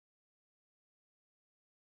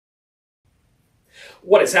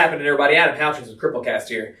What is happening, everybody? Adam Houchins with CrippleCast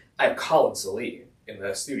here. I have Collin Sallee in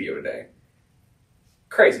the studio today.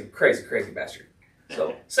 Crazy bastard.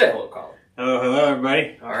 So, say hello, Collin. Hello,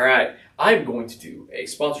 everybody. All right. I'm going to do a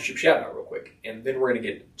sponsorship shout-out real quick, and then we're going to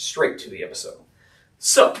get straight to the episode.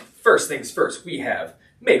 So, first things first, we have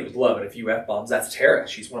Made with Love and a few F-bombs. That's Tara.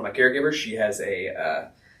 She's one of my caregivers. She has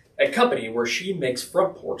a company where she makes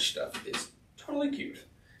front porch stuff. It's totally cute.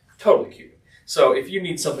 Totally cute. So, if you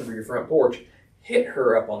need something for your front porch, hit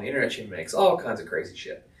her up on the internet. She makes all kinds of crazy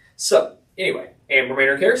shit. So, anyway, Amber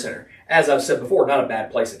Manor Care Center. As I've said before, not a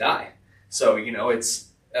bad place to die. So, you know, it's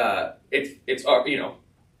you know,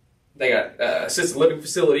 they got assisted living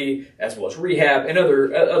facility as well as rehab and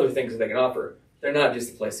other things that they can offer. They're not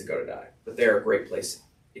just a place to go to die, but they're a great place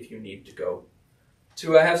if you need to go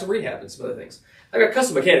to have some rehab and some other things. I got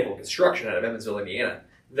Custom Mechanical Construction out of Evansville, Indiana.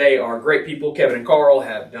 They are great people. Kevin and Carl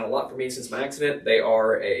have done a lot for me since my accident. They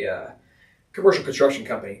are a commercial construction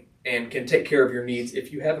company and can take care of your needs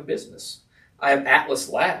if you have a business. I have Atlas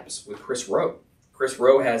Labs with Chris Rowe. Chris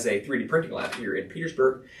Rowe has a 3D printing lab here in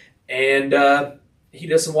Petersburg, and he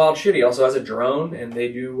does some wild shit. He also has a drone, and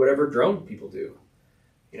they do whatever drone people do.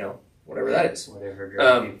 You know, whatever that is. Whatever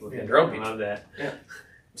drone people do. Yeah, drone people. I love that. Yeah.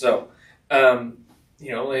 So,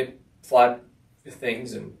 you know, they fly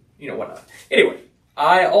things and, you know, whatnot. Anyway,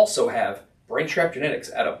 I also have Braintrap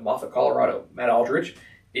Genetics out of Moffat, Colorado. Matt Aldridge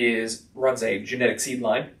runs a genetic seed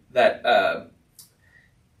line that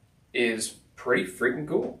is pretty freaking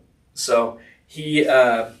cool. So he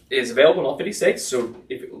is available in all 50 states. So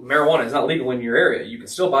if marijuana is not legal in your area, you can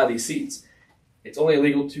still buy these seeds. It's only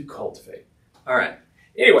illegal to cultivate. All right.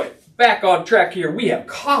 Anyway, back on track here. We have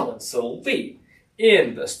Collin Sallee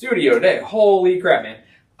in the studio today. Holy crap, man.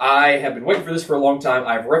 I have been waiting for this for a long time.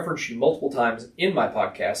 I've referenced you multiple times in my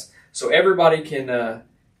podcast, so everybody can,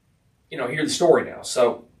 you know, hear the story now.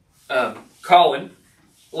 So, Collin, I'm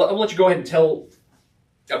going to let you go ahead and tell.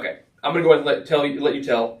 Okay, I'm going to go ahead and let you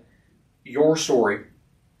tell your story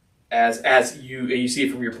as you see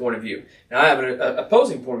it from your point of view. Now, I have an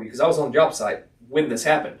opposing point of view because I was on the job site when this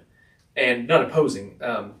happened, and not opposing,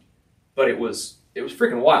 but it was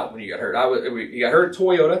freaking wild when you got hurt. You got hurt at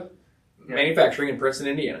Toyota Manufacturing in Princeton,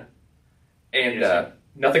 Indiana, and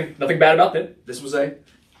nothing bad about that. This was an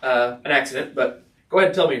accident, but go ahead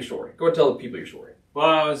and tell me your story. Go ahead and tell the people your story. Well,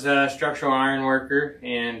 I was a structural iron worker,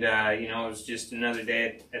 and you know, it was just another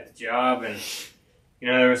day at the job, and you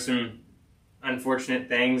know, there was some unfortunate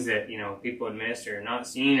things that, you know, people had missed or not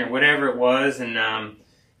seen or whatever it was, and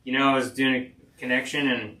you know, I was doing a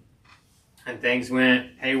connection, and things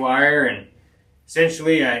went haywire, and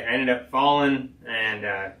essentially I ended up falling, and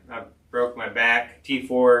I broke my back,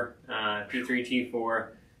 T4, T3, T4,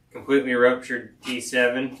 completely ruptured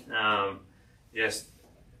T7.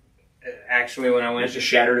 Actually, when I went... Just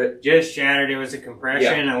shattered it? Just shattered. It was a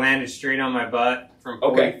compression. Yeah. I landed straight on my butt from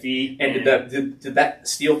 40 feet. And did that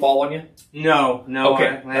steel fall on you? No.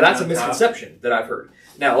 Okay, now that's a misconception that I've heard.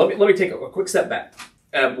 Now, let me take a quick step back.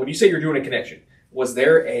 When you say you're doing a connection, was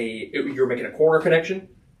there you were making a corner connection?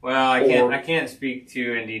 Well, I can't speak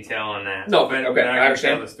too in detail on that. No, but okay, I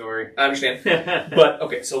understand tell the story. I understand. But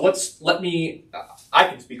okay, so I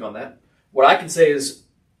can speak on that. What I can say is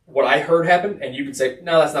what I heard happened, and you can say,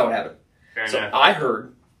 no, that's not what happened. Fair enough. I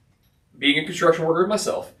heard, being a construction worker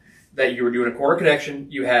myself, that you were doing a corner connection.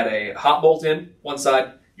 You had a hot bolt in one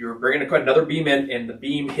side. You were bringing another beam in, and the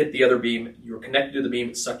beam hit the other beam. You were connected to the beam.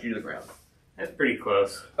 It sucked you to the ground. That's pretty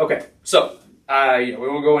close. Okay, so we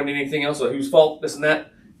won't go into anything else, like whose fault, this and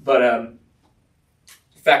that. But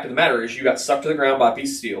the fact of the matter is you got sucked to the ground by a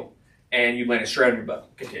piece of steel, and you landed straight on your butt.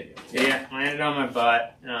 Continue. Yeah, landed on my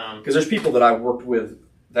butt. Because there's people that I worked with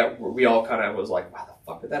that we all kind of was like, wow, the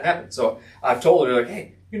fuck did that happen? So I've told her, like,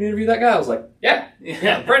 hey, you can interview that guy. I was like, yeah,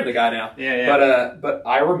 I'm friend of the guy now. Yeah. But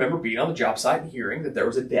I remember being on the job site and hearing that there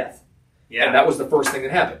was a death. Yeah. And that was the first thing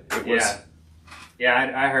that happened. It was.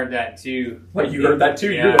 Yeah, I heard that too. Well, you heard that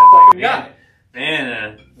too? Yeah. You're the fucking guy.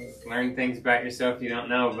 Man, learn things about yourself you don't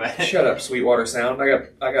know. But shut up, Sweetwater Sound.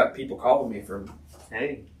 I got people calling me from.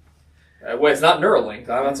 Hey. Well, it's not Neuralink.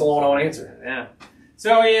 That's the one I want to answer. Yeah.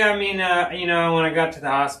 So yeah, I mean, you know, when I got to the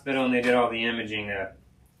hospital and they did all the imaging,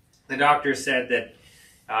 the doctor said that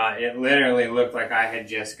it literally looked like I had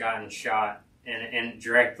just gotten shot and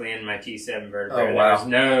directly in my T7 vertebrae. Oh, wow. There was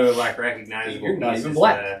no like recognizable. You're not pieces even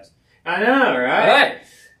black. left. I know, right?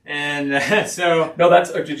 And so no,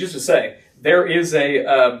 that's just to say there is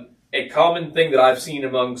a common thing that I've seen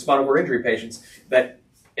among spinal cord injury patients that,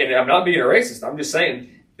 and I'm not being a racist. I'm just saying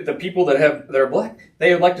the people that are black,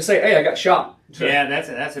 they like to say, "Hey, I got shot." Yeah,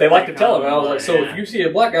 that's. They like to tell them. I was like, so yeah. if you see a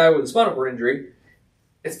black guy with a spinal cord injury,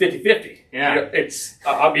 it's 50-50. Yeah. You know, it's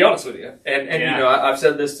I'll be honest with you, and you know I've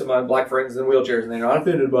said this to my black friends in wheelchairs, and they're not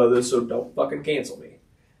offended by this, so don't fucking cancel me,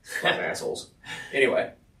 fucking assholes.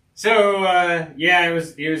 Anyway, so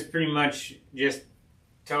it was pretty much just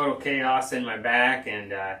total chaos in my back,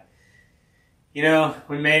 and you know,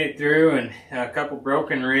 we made it through, and a couple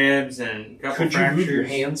broken ribs and a couple could fractures. you move your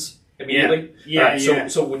hands immediately? Yeah.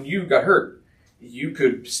 So when you got hurt, you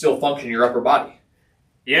could still function your upper body.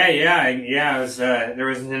 Yeah. It was there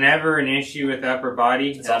was never an issue with the upper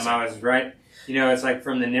body. That's awesome. I was right. You know, it's like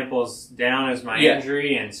from the nipples down is my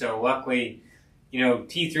injury, and so luckily, you know,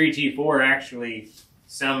 T3, T4 actually,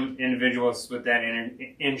 some individuals with that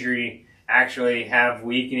injury actually have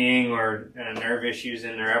weakening or nerve issues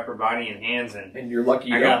in their upper body and hands, and you're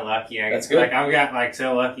lucky. I got lucky. That's good. Like I got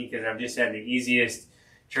so lucky because I've just had the easiest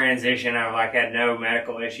transition. I've had no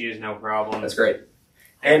medical issues, no problems. That's great.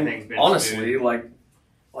 And honestly, smooth.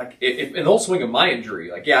 like if in the whole swing of my injury,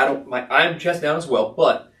 I'm chest down as well,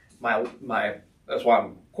 but my that's why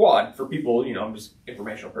I'm quad for people. You know, I'm just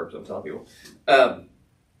informational purpose. I'm telling people.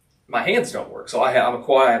 My hands don't work, so I'm a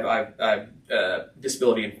quad. I have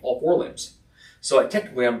disability in all 4 limbs. So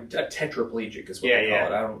technically, I'm a tetraplegic, is what they call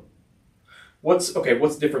it. I don't.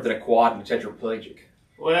 What's different than a quad and a tetraplegic?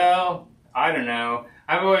 Well, I don't know.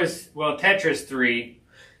 Tetra's 3.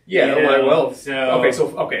 Yeah.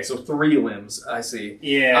 So So 3 limbs. I see.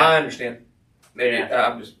 Yeah. I understand. Maybe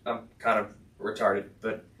I'm kind of retarded,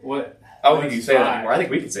 but what? I don't think you can say that anymore. I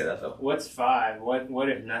think we can say that though. What's 5? What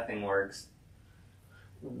if nothing works?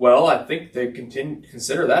 Well, I think they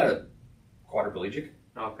consider that a quadriplegic.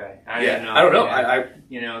 Okay. I don't know.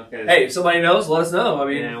 Hey, if somebody knows, let us know. I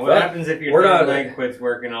mean, what happens if your third leg quits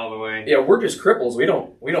working all the way? Yeah, we're just cripples. We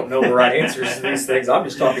don't know the right answers to these things. I'm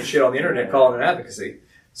just talking shit on the internet, calling it advocacy.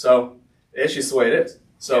 So it's just the way it is.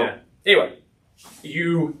 So anyway,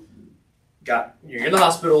 you're in the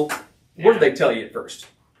hospital. What did they tell you at first?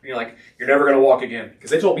 You're like, you're never going to walk again. Because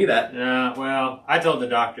they told me that. Well, I told the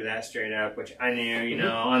doctor that straight up, which I knew, you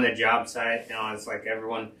know, on the job site, you know, it's like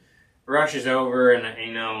everyone rushes over and,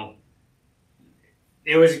 you know,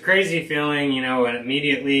 it was a crazy feeling, you know, and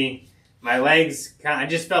immediately my legs, I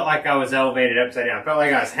just felt like I was elevated upside down. I felt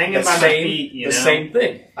like I was hanging by my feet, you know. The same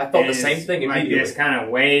thing. I felt the same thing immediately. Like this kind of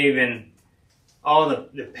wave and all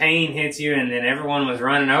the pain hits you, and then everyone was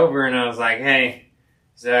running over, and I was like, hey.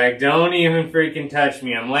 So like, don't even freaking touch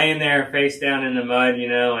me. I'm laying there face down in the mud, you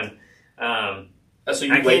know, and so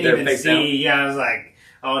you laid there face down? Yeah, I was like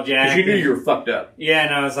all jacked. Because you knew you were fucked up. Yeah,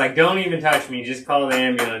 and I was like, don't even touch me. Just call the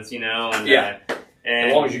ambulance, you know. And,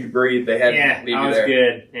 as long as you could breathe, they had to leave you there. I was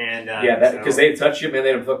good. And because they'd touch you, man,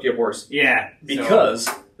 they'd have fucked you up worse. Yeah. Because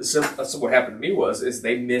so what happened to me is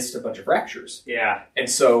they missed a bunch of fractures. Yeah. And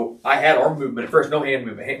so I had arm movement at first, no hand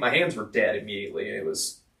movement. My hands were dead immediately, and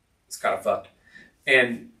it's kind of fucked.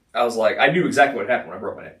 And I was like, I knew exactly what happened when I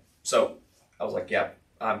broke my neck. So I was like, yeah,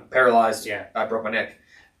 I'm paralyzed. Yeah. I broke my neck.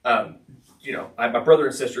 You know, my brother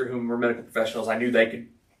and sister, whom were medical professionals, I knew they could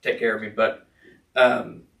take care of me. But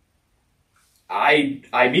I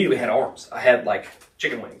immediately had arms. I had like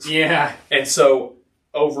chicken wings. Yeah. And so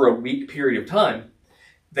over a week period of time,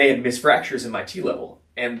 they had missed fractures in my T-level.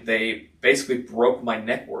 And they basically broke my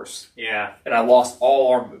neck worse. Yeah. And I lost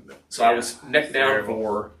all arm movement. So I was neck down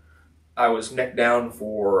for...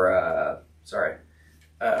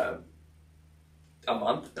 a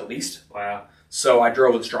month at least. Wow. So I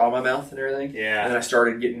drove with straw in my mouth and everything. Yeah. And then I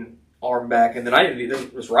started getting arm back, and then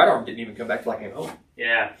this right arm didn't even come back till I came home.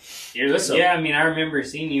 Yeah. I mean, I remember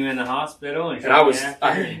seeing you in the hospital, and I was.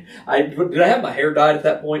 did I have my hair dyed at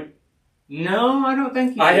that point? No, I don't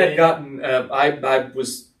think you I did. had gotten. I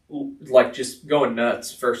was like just going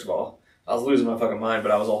nuts. First of all, I was losing my fucking mind,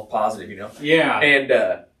 but I was all positive, you know. Yeah.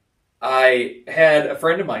 And I had a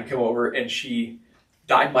friend of mine come over, and she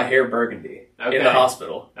dyed my hair burgundy in the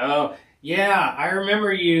hospital. Oh, yeah. I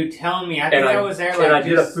remember you telling me. I was there. And I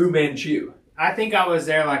did a Fu Manchu. I think I was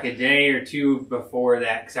there like a day or two before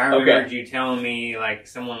that, because I remembered you telling me like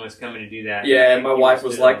someone was coming to do that. Yeah, and my wife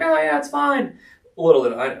was like, "Oh yeah, it's fine." Little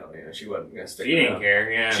did I know, she wasn't gonna stick. She didn't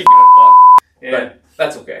care. Yeah, she gave a fuck. Yeah. But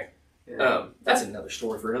that's okay. Yeah. That's another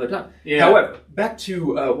story for another time. Yeah. However, back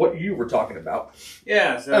to what you were talking about.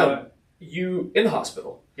 Yeah. So you in the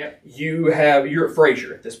hospital. Yep. You're at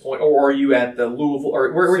Frazier at this point, or are you at the Louisville?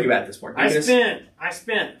 Or where are you at this point? Deaconess? I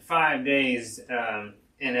spent 5 days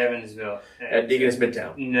in Evansville at Deaconess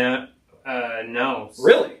Midtown. No.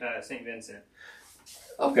 Really? St. Vincent.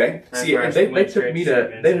 Okay. See, they took me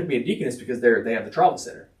to Deaconess because they have the trauma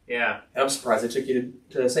center. Yeah. And I'm surprised they took you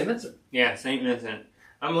to St. Vincent. Yeah, St. Vincent.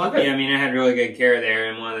 I'm lucky. Okay. I mean, I had really good care there,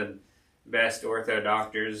 and one of the best ortho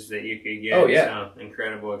doctors that you could get. Oh yeah. So,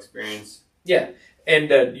 incredible experience. Yeah. And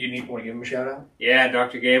do you want to give him a shout out? Yeah,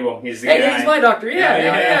 Dr. Gable. He's the guy. Hey, he's my doctor.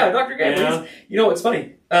 Yeah, Dr. Gable. You know, it's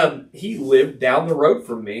funny. He lived down the road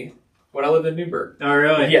from me when I lived in Newburgh. Oh,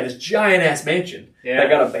 really? Yeah, this giant-ass mansion that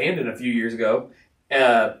got abandoned a few years ago.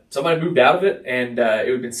 Somebody moved out of it, and it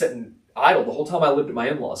had been sitting idle the whole time I lived at my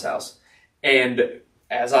in-laws' house. And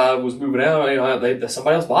as I was moving out,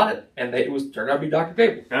 somebody else bought it, and it turned out to be Dr.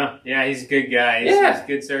 Gable. Oh, yeah, he's a good guy. He's a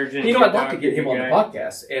good surgeon. You know, I'd like to get him on the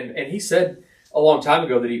podcast, and he said a long time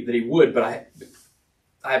ago that he would, but I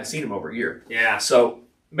haven't seen him over a year. Yeah. So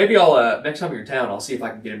maybe I'll next time you're in town, I'll see if I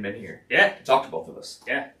can get him in here. Yeah. Talk to both of us.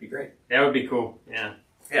 Yeah. It'd be great. That would be cool. Yeah.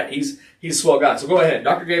 Yeah, he's a swell guy. So go ahead,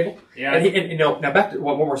 Dr. Gable. Yeah. And you know, now back to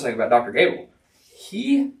one more thing about Dr. Gable.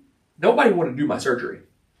 Nobody wanted to do my surgery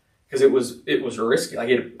because it was risky.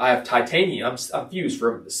 I have titanium. I'm fused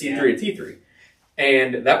from C3 to T3,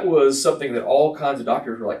 and that was something that all kinds of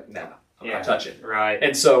doctors were like, nah, I'm not touching. Right.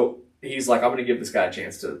 And so he's like, I'm going to give this guy a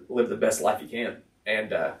chance to live the best life he can.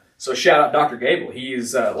 And so shout out Dr. Gable.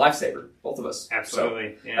 He's a lifesaver, both of us.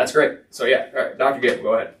 Absolutely. So that's great. So yeah, all right, Dr. Gable,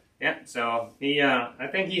 go ahead. Yeah, so I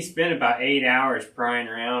think he spent about 8 hours prying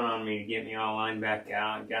around on me to get me all lined back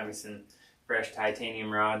out. Got me some fresh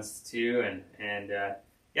titanium rods too, and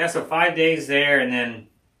so 5 days there, and then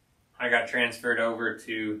I got transferred over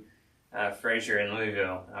to Fraser in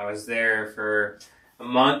Louisville. I was there for a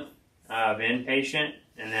month of inpatient,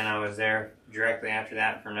 and then I was there directly after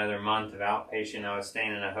that for another month of outpatient. I was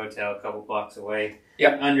staying in a hotel a couple blocks away,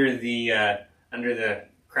 under the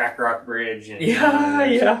Crack Rock Bridge. And,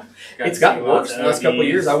 it's gotten worse the last couple of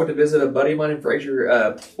years. I went to visit a buddy of mine in Fraser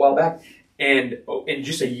a while back, and in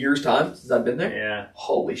just a year's time since I've been there,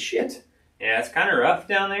 holy shit. Yeah, it's kind of rough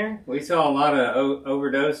down there. We saw a lot of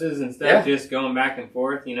overdoses and stuff just going back and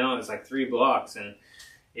forth. You know, it was like 3 blocks, and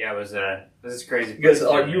it was crazy. Because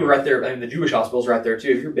you were right there. I mean, the Jewish hospital's right there too.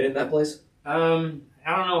 Have you ever been in that place? I don't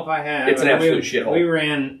know if I have. It's an absolute shithole. We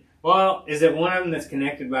ran. Well, is it one of them that's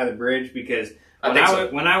connected by the bridge? Because when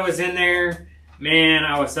I was in there, man,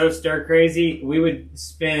 I was so stir crazy. We would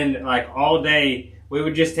spend like all day. We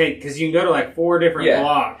would just take, because you can go to like 4 different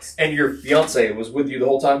blocks. And your fiance was with you the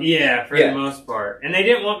whole time? Yeah, for the most part. And they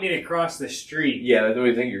didn't want me to cross the street. Yeah, they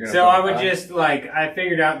don't think you're going to. So I would just I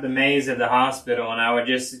figured out the maze of the hospital, and I would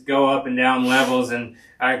just go up and down levels, and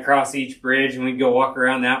I'd cross each bridge, and we'd go walk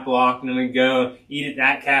around that block, and then we'd go eat at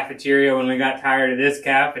that cafeteria when we got tired of this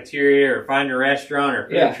cafeteria, or find a restaurant or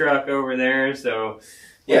food truck over there. So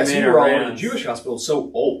so you were all over. The Jewish hospital is so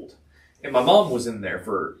old. And my mom was in there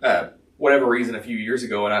for whatever reason a few years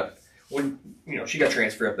ago, and when she got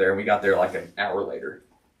transferred up there, and we got there like an hour later,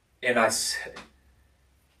 and I said,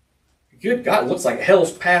 good God, it looks like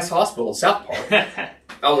Hell's Pass Hospital in South Park.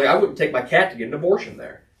 I was like, I wouldn't take my cat to get an abortion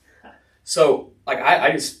there. So like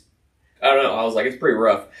I don't know, I was like, it's pretty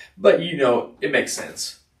rough, but it makes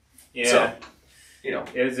sense. Yeah. So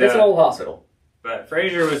it's an old hospital. But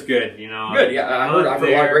Fraser was good, Good, yeah. I heard a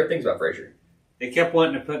lot of great things about Fraser. They kept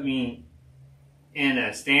wanting to put me in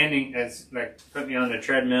a standing, put me on the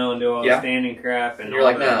treadmill and do all the standing crap and you're all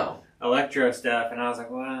like, no, electro stuff, and I was like,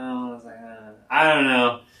 I don't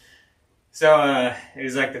know. So it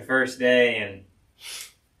was like the first day,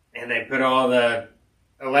 and they put all the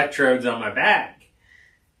electrodes on my back,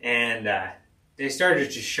 and they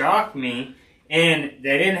started to shock me. And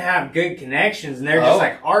they didn't have good connections, and they're just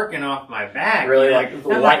like arcing off my back. Really, like the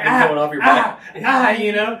lightning going off your back.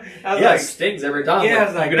 I was like, it stings every time. Yeah, I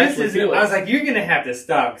was like, I was like, you're gonna have to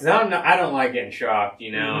stop, because I don't like getting shocked,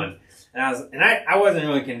 Mm-hmm. And I wasn't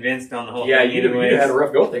really convinced on the whole thing. Yeah, you had a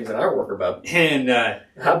rough go of things in our work about. And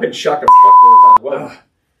I've been shocked as fuck all the time.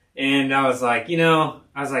 And I was like,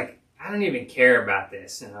 I don't even care about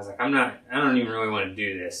this, and I was like, I don't even really want to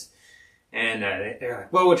do this. And they're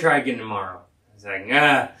like, well, we'll try again tomorrow. I was like,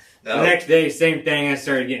 no. The next day, same thing. I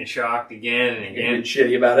started getting shocked again and again. Getting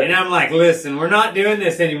shitty about it. And I'm like, listen, we're not doing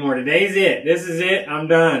this anymore. Today's it. This is it. I'm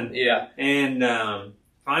done. Yeah. And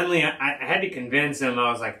finally, I had to convince them.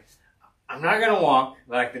 I was like, I'm not going to walk.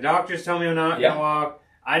 Like, the doctors told me I'm not going to walk.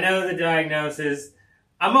 I know the diagnosis.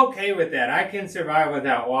 I'm okay with that. I can survive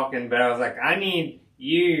without walking. But I was like, I need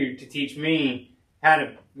you to teach me how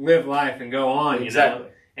to live life and go on, Exactly.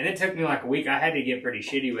 And it took me like a week. I had to get pretty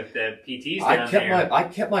shitty with the PTs down there. I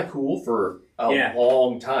kept my cool for a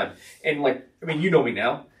long time. And you know me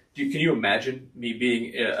now. Can you imagine me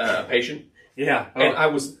being a patient? Yeah. And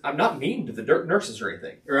I'm not mean to the nurses or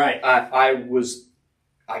anything. Right.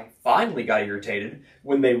 I finally got irritated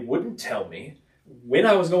when they wouldn't tell me when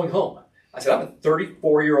I was going home. I said, I'm a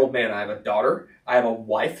 34-year-old man. I have a daughter. I have a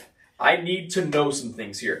wife. I need to know some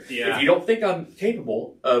things here. Yeah. If you don't think I'm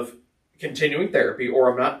capable of continuing therapy,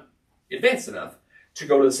 or I'm not advanced enough to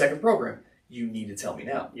go to the second program, you need to tell me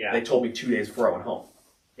now. Yeah. They told me 2 days before I went home.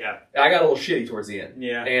 Yeah. I got a little shitty towards the end.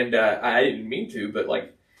 Yeah. And I didn't mean to, but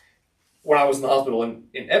like when I was in the hospital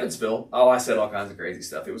in Evansville, I said all kinds of crazy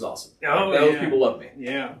stuff. It was awesome. Oh, those people loved me.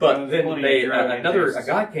 Yeah. But then a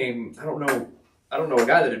guy came. I don't know a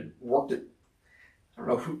guy that had worked at. I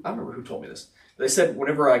don't remember who told me this. They said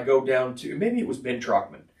whenever I go down to, maybe it was Ben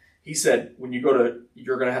Trockman. He said when you go to,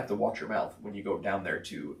 you're gonna have to watch your mouth when you go down there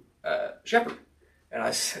to Shepherd. And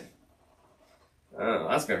I said, oh,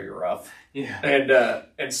 that's gonna be rough. Yeah.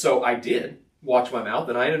 And so I did watch my mouth,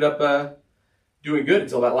 and I ended up doing good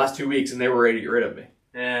until about the last 2 weeks, and they were ready to get rid of me.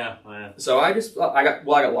 Yeah. Wow. So I got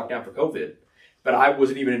locked down for COVID, but I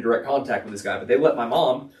wasn't even in direct contact with this guy. But they let my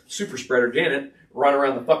mom, super spreader Janet, run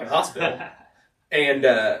around the fucking hospital, and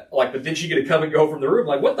but then she get to come and go from the room.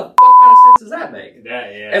 Like, what the fuck kind of sense does that make?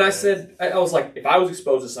 Yeah. And I said, I was like, if I was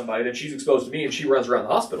exposed to somebody, then she's exposed to me, and she runs around the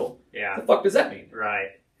hospital. Yeah. What the fuck does that mean? Right.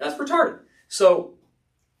 That's retarded. So,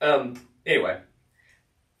 anyway,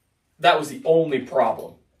 that was the only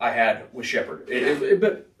problem I had with Shepherd.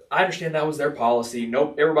 But I understand that was their policy.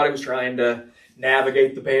 Nope, everybody was trying to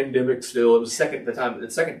navigate the pandemic still. It was the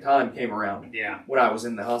second time came around when I was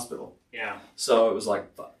in the hospital. Yeah. So it was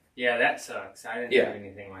like, fuck. Yeah, that sucks. I didn't do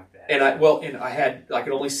anything like that. And I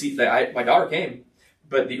could only see, my daughter came,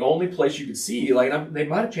 but the only place you could see, like, they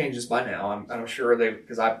might have changed this by now. I'm sure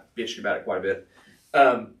because I bitched about it quite a bit.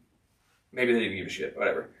 Maybe they didn't give a shit,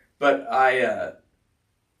 whatever. But I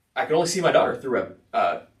could only see my daughter through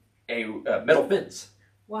a metal fence.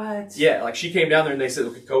 What? Yeah, like she came down there and they said,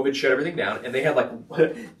 okay, COVID shut everything down, and they had like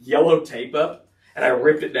yellow tape up, and I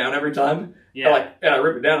ripped it down every time. Yeah. And I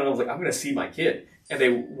ripped it down, and I was like, I'm gonna see my kid, and they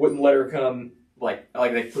wouldn't let her come. Like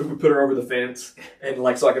they would put her over the fence, and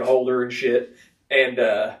like so I could hold her and shit, and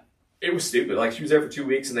it was stupid. Like she was there for 2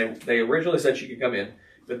 weeks, and they originally said she could come in,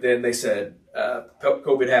 but then they said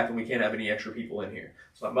COVID happened, we can't have any extra people in here.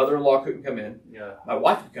 So my mother-in-law couldn't come in. Yeah. My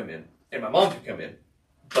wife could come in, and my mom could come in.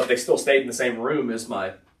 But they still stayed in the same room as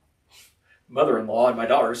my mother-in-law and my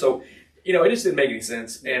daughter. So, it just didn't make any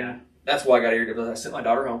sense. And that's why I got irritated. I sent my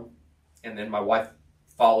daughter home, and then my wife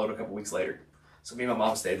followed a couple weeks later. So me and my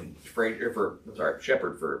mom stayed in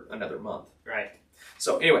Shepherd for another month. Right.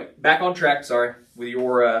 So anyway, back on track, sorry, with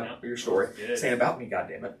your story. Saying about me,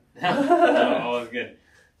 goddammit. No, all was good.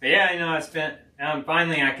 But yeah, I spent,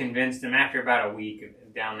 finally I convinced him after about a week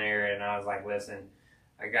down there, and I was like, listen,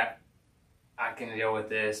 I can deal with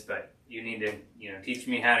this, but you need to, teach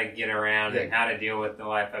me how to get around and how to deal with the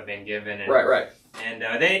life I've been given. And, right. And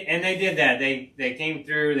they did that. They came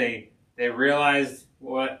through. They realized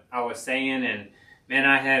what I was saying, and man,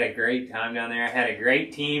 I had a great time down there. I had a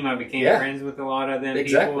great team. I became friends with a lot of them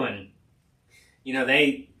people, and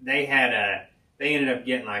they ended up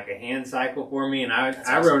getting like a hand cycle for me, and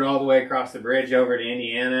I rode all the way across the bridge over to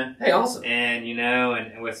Indiana. Hey, awesome! And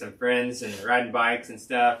and with some friends and riding bikes and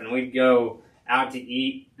stuff, and we'd go out to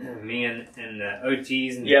eat, me and the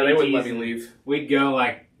OTs and they wouldn't let me leave. We'd go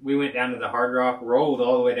we went down to the Hard Rock, rolled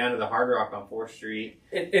all the way down to the Hard Rock on 4th Street.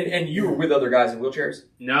 And you were with other guys in wheelchairs?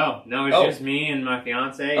 No, it was just me and my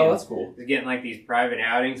fiance. Oh, that's cool. We were getting these private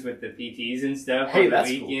outings with the PTs and stuff on the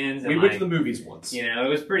weekends. Cool. We went to the movies once. It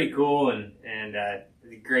was pretty cool and a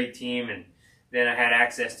great team. And then I had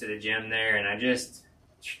access to the gym there, and I just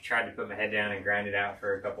tried to put my head down and grind it out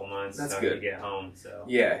for a couple months I could get home. So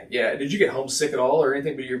yeah. Did you get homesick at all or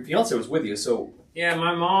anything? But your fiance was with you, so. Yeah,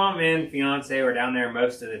 my mom and fiance were down there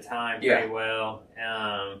most of the time pretty well.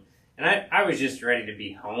 And I was just ready to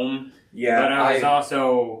be home. Yeah. But I was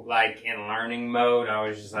also in learning mode. I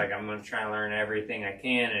was just I'm going to try and learn everything I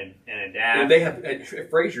can and adapt. And they have, at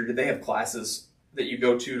Fraser, did they have classes that you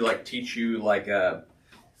go to teach you for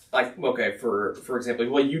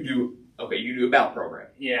example, you do a bowel program.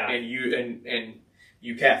 Yeah. And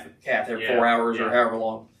you calf every 4 hours or however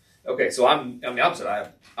long. Okay, so I'm the opposite. I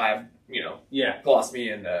have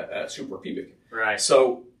colostomy and suprapubic. Right.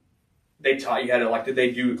 So they taught you how to did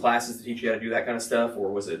they do classes to teach you how to do that kind of stuff,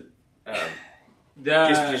 or was it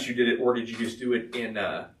just you did it, or did you just do it in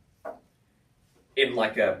the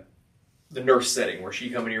nurse setting where she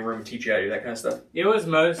come in your room and teach you how to do that kind of stuff? It was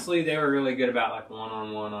mostly they were really good about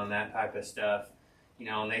one-on-one on that type of stuff.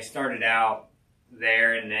 And they started out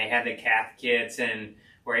there and they had the calf kits and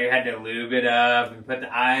where you had to lube it up and put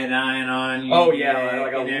the iodine on you. Oh yeah,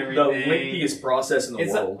 the lengthiest process in the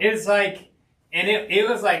world. It's and it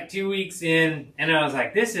was 2 weeks in, and I was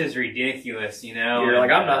like, this is ridiculous, You're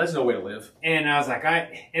there's no way to live. And I was like,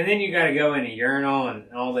 and then you got to go in a urinal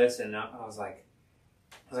and all this, and I was like,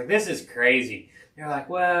 this is crazy. They're like,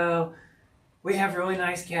 well, we have really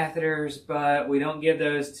nice catheters, but we don't give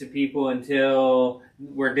those to people until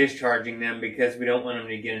we're discharging them because we don't want them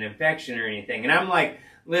to get an infection or anything. And I'm like,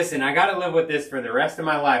 listen, I got to live with this for the rest of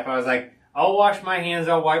my life. I was like, I'll wash my hands,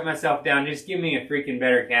 I'll wipe myself down. Just give me a freaking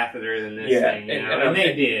better catheter than this thing, you know? And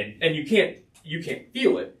they did. And you can't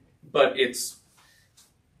feel it, but it's,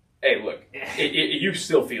 hey, look, you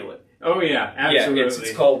still feel it. Oh yeah, absolutely. Yeah,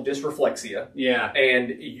 it's called dysreflexia. Yeah.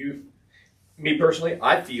 And me personally,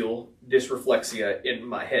 I feel dysreflexia in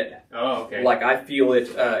my head. Oh, okay. Like I feel it,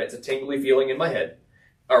 it's a tingly feeling in my head,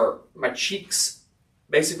 or my cheeks,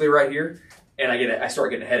 basically right here. And I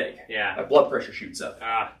start getting a headache. Yeah. My blood pressure shoots up.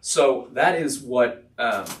 So that is what,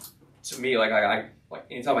 to me, like like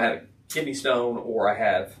anytime I have a kidney stone or I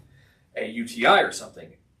have a UTI or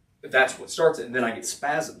something, that's what starts it. And then I get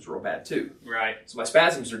spasms real bad too. Right. So my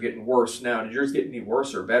spasms are getting worse now. Did yours get any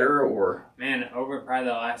worse or better, or? Man, over probably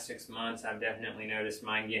the last 6 months, I've definitely noticed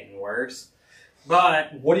mine getting worse.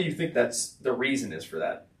 But what do you think that's the reason is for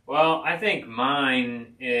that? Well, I think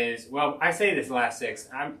mine is, well, I say this last 6.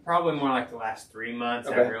 I'm probably more like the last 3 months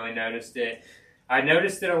I've really noticed it. I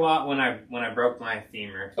noticed it a lot when I broke my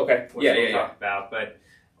femur. Okay. Which we'll talk about. But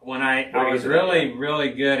when I was really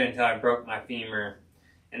good until I broke my femur.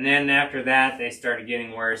 And then after that, they started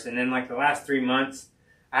getting worse. And then like the last 3 months,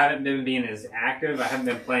 I haven't been being as active. I haven't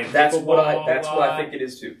been playing pickleball. That's what I think it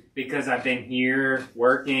is too. Because I've been here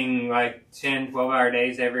working like 10, 12-hour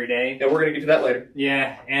days every day. And we're going to get to that later.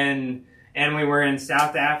 Yeah, and we were in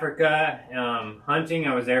South Africa hunting.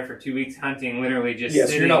 I was there for 2 weeks hunting, literally just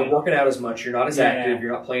sitting. So you're not working out as much. You're not as active.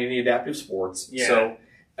 You're not playing any adaptive sports. Yeah. So,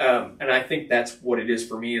 and I think that's what it is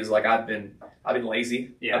for me is like I've been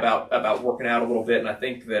lazy about working out a little bit, and I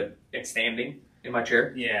think that it's standing in my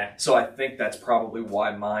chair. Yeah. So I think that's probably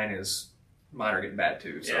why mine are getting bad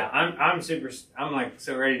too. So. Yeah, I'm like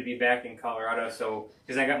so ready to be back in Colorado. So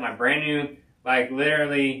because I got my brand new, like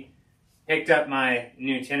literally picked up my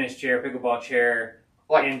new tennis chair, pickleball chair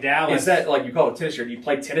in Dallas. Is that like you call it a tennis chair? Do you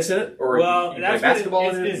play tennis in it, or well, do you play basketball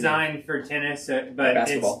in it? It's designed for tennis, but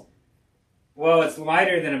basketball. It's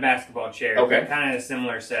lighter than a basketball chair. Okay, kind of a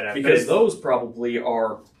similar setup because those probably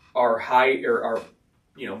are high or are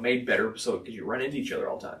made better so because you run into each other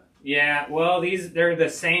all the time. Yeah, well, they're the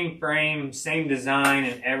same frame, same design,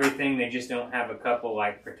 and everything. They just don't have a couple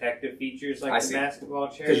like protective features like the basketball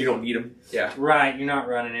chair. Because you don't need them. Yeah. Right. You're not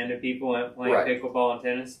running into people playing pickleball and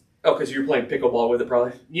tennis. Oh, because you're playing pickleball with it,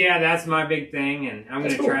 probably. Yeah, that's my big thing, and I'm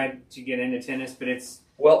going to try to get into tennis, but it's.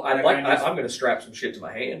 Well, I'm going to strap some shit to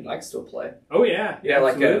my hand. I can still play. Oh yeah. Yeah,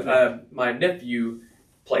 absolutely. Like my nephew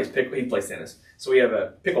plays tennis. So we have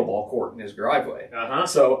a pickleball court in his driveway.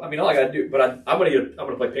 So I mean, all I got to do, but I'm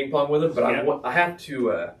gonna play ping pong with him. But I have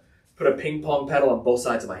to put a ping pong paddle on both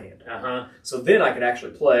sides of my hand. So then I can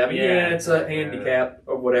actually play. I mean, it's a handicap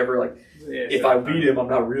or whatever. Like if I beat him, I'm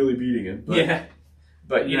not really beating him. But,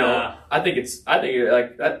 But I think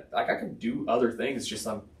like that. Like I can do other things. Just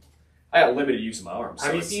I got limited use of my arms.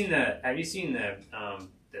 Have you seen the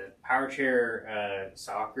power chair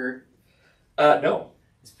soccer? No.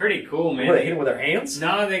 It's pretty cool, man. What, they hit it with their hands?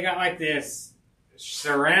 No, they got like this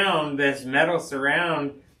metal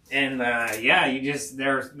surround, and they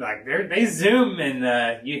zoom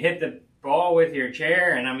and you hit the ball with your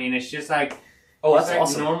chair, and I mean it's just like that's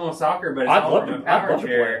awesome. Normal soccer, but it's all from a power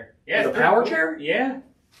chair. Yeah, the power chair? Yeah.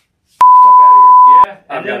 Yeah,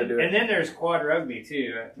 I've got to do it. And then there's quad rugby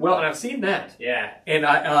too. Well, and I've seen that. Yeah. And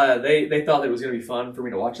they thought that it was going to be fun for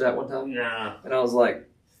me to watch that one time. No. And I was like,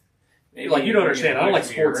 you don't understand. I don't like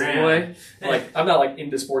sports anyway. Like I'm not like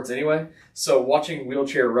into sports anyway. So watching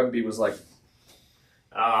wheelchair rugby was like,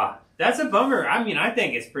 that's a bummer. I mean, I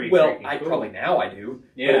think it's pretty. Well, cool. Probably now I do.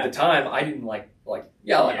 Yeah. But at the time, I didn't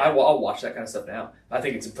I'll watch that kind of stuff now. I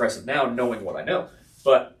think it's impressive now, knowing what I know.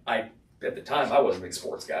 But at the time, I wasn't a big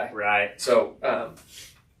sports guy. Right. So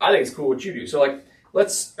I think it's cool what you do. So like,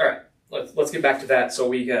 let's get back to that. So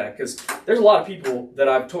we because there's a lot of people that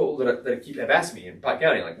I've told that have asked me in Pike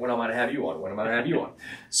County, like, when am I going to have you on? When am I going to have you on?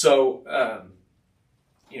 So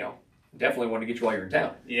definitely want to get you while you're in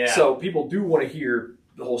town. Yeah. So people do want to hear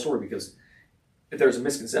the whole story because if there's a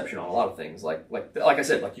misconception on a lot of things, like I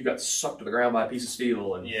said, like you got sucked to the ground by a piece of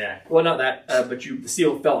steel, and well, not that, but the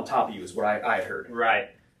steel fell on top of you is what I had heard. Right.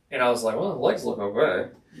 And I was like, well, the legs look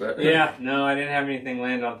okay. But no, I didn't have anything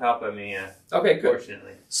land on top of me. Okay, good.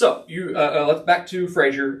 Fortunately. So you let's back to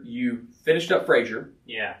Fraser. You finished up Fraser.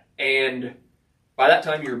 Yeah. And by that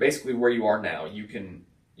time, you were basically where you are now. You can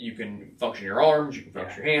function your arms. You can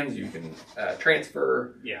function your hands. You can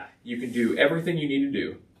transfer. Yeah. You can do everything you need to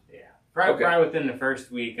do. Yeah. Probably within the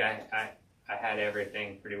first week, I had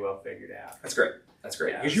everything pretty well figured out. That's great. That's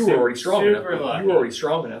great. Yeah, because you were already strong enough. Lucky. You were already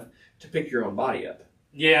strong enough to pick your own body up.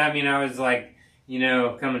 Yeah, I mean, I was like,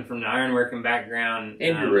 coming from the ironworking background.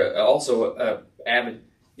 And you were also a avid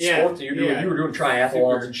sport. You were doing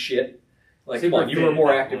triathlons and shit. Like, come on, you were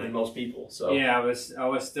more active than most people. So yeah, I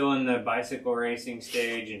was still in the bicycle racing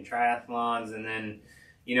stage and triathlons, and then,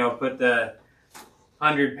 put the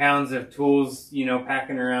 100 pounds of tools,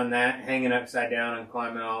 packing around that, hanging upside down and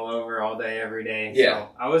climbing all over all day, every day. Yeah. So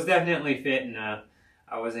I was definitely fit and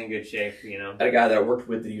I was in good shape, I had a guy that I worked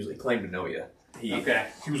with that usually claimed to know you. He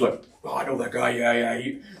was like, oh, I know that guy. Yeah.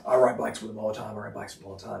 I ride bikes with him all the time.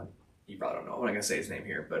 You probably don't know. I'm not going to say his name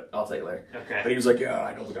here, but I'll tell you later. Okay. But he was like, yeah,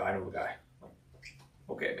 I know the guy. Like,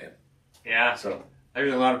 okay, man. Yeah. So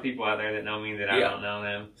there's a lot of people out there that know me that I don't know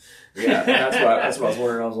them. Yeah, and that's what I was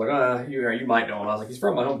wondering. I was like, you might know him. I was like, he's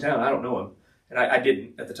from my hometown. I don't know him. And I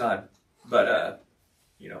didn't at the time. But,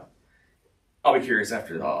 I'll be curious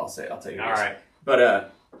after. I'll tell you. All right.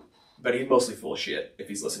 But he's mostly full of shit. If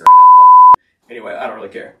he's listening right now, fuck you. Anyway, I don't really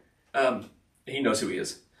care. He knows who he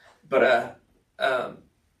is. But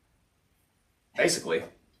basically,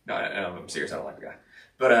 no, I'm serious. I don't like the guy.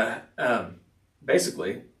 But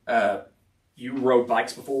basically, you rode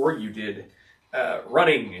bikes before. You did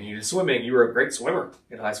running and you did swimming. You were a great swimmer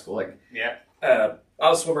in high school. Like, yeah. I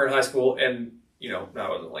was a swimmer in high school, and no, I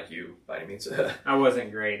wasn't like you by any means. I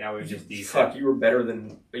wasn't great. I was just decent. Fuck, you were better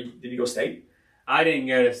than. Did you go state? I didn't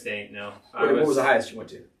go to state. No. What was the highest you went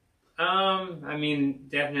to? I mean,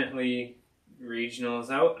 definitely regionals.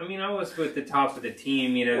 I was with the top of the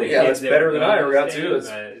team. Well, yeah, that's better than I ever got to.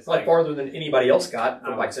 It's like farther than anybody else got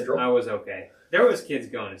from Pike Central. I was okay. There was kids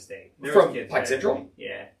going to state. From Pike Central?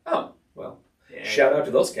 Yeah. Oh, well. Yeah. Shout out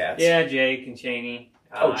to those cats. Yeah, Jake and Cheney.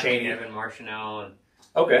 Cheney. Evan Marchanel. And,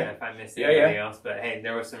 okay. If I missed anybody else. But, hey,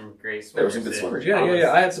 there was some great swimmers. There were some good swimmers.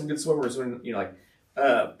 Yeah. I had some good swimmers when,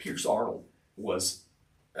 Pierce Arnold was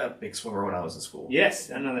a big swimmer when I was in school. Yes,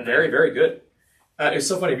 another very, very good. It's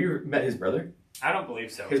so funny. Have you met his brother? I don't believe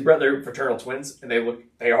so. His brother, fraternal twins, and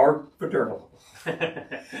they are fraternal.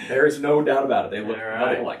 There is no doubt about it. They look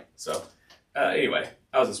nothing alike. So, anyway,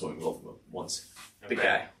 I was in swimming with both of them once. Big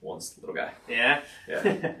guy, once little guy. Yeah?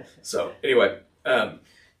 Yeah. So, anyway,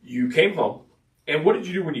 you came home, and what did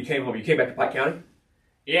you do when you came home? You came back to Pike County?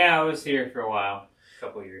 Yeah, I was here for a while.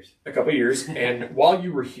 A couple years. And while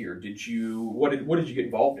you were here, what did you get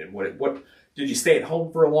involved in? What did you stay at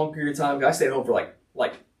home for a long period of time? I stayed at home for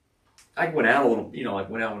like I went out a little,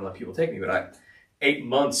 went out when let people take me, but 8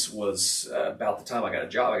 months was about the time I got a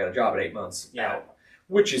job. I got a job at 8 months out,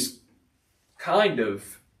 which is kind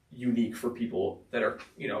of unique for people that are,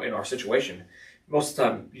 in our situation. Most of the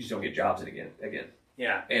time, you just don't get jobs again.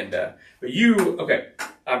 Yeah. And, but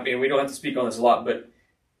I mean, we don't have to speak on this a lot, but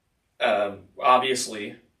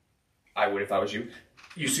obviously, I would if I was you.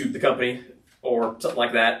 You sued the company or something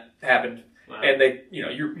like that happened, and they,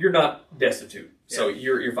 you're not destitute, so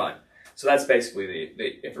you're fine. So that's basically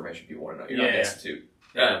the information people want to know. You're not destitute.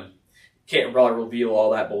 Yeah. Can't probably reveal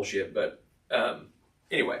all that bullshit, but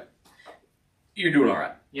anyway, you're doing all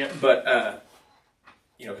right. Yeah. But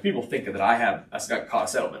people think that I got caught a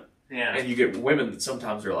settlement. Yeah. And you get women that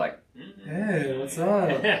sometimes are like, "Hey, what's up?"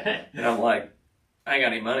 And I'm like, "I ain't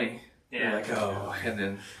got any money." Yeah. They're like, "Oh," and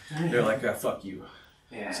then they're like, "Fuck you."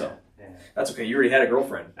 Yeah. So that's okay. You already had a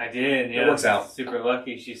girlfriend. I did. Yeah. It works out. Super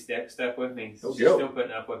lucky. She stuck with me. No She's joke. still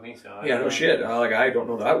putting up with me. So No shit. I don't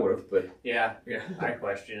know that I would have, but yeah. I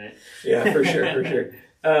question it. Yeah, for sure, for sure.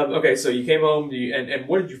 Okay, so you came home. And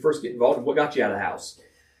what did you first get involved in? What got you out of the house?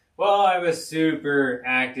 Well, I was super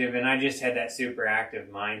active, and I just had that super active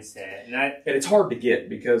mindset. And it's hard to get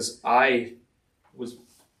because I was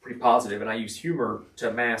pretty positive, and I used humor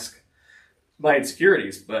to mask my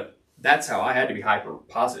insecurities, but that's how I had to be hyper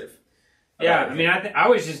positive. Yeah, I mean, I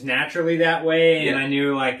was just naturally that way, and I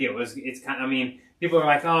knew it's kind of, I mean, people are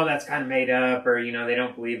like, oh, that's kind of made up, or, they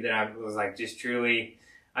don't believe that I was just truly,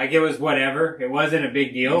 it was whatever. It wasn't a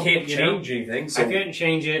big deal. You can't change anything. So. I couldn't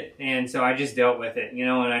change it, and so I just dealt with it,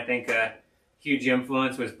 and I think a huge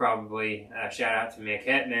influence was probably, shout out to Mick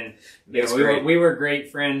Hetman. We were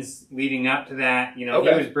great friends leading up to that. He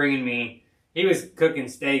was bringing me, he was cooking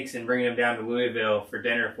steaks and bringing them down to Louisville for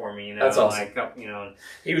dinner for me. That's awesome.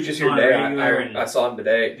 He was just here today. I saw him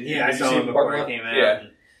today. I saw him before he came out. Yeah.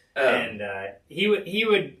 And he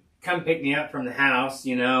would come pick me up from the house,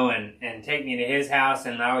 and take me to his house,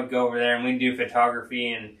 and I would go over there and we'd do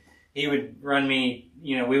photography, and he would run me,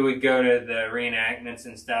 we would go to the reenactments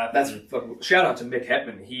and stuff. Shout out to Mick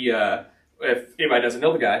Hetman. He, if anybody doesn't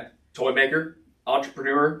know the guy, toy maker,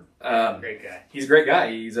 entrepreneur. Great guy. He's a great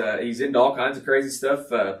guy. He's into all kinds of crazy stuff.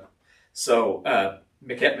 So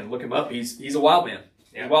Mick Hetman, look him up. He's a wild man.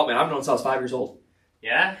 Yeah. He's a wild man. I've known him since I was 5 years old.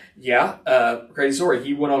 Yeah? Yeah. Crazy story.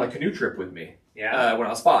 He went on a canoe trip with me when I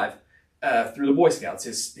was 5 through the Boy Scouts.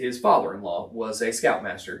 His father-in-law was a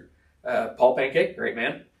scoutmaster. Paul Pancake, great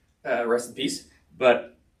man. Rest in peace.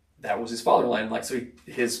 But that was his father-in-law. And so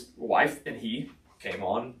his wife and he came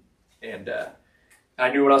on. And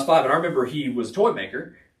I knew when I was 5. And I remember he was a toy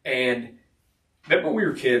maker. And remember when we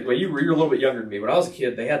were kids? Well, you were a little bit younger than me. When I was a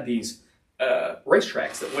kid, they had these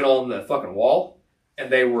racetracks that went on the fucking wall.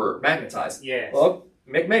 And they were magnetized. Yes. Well,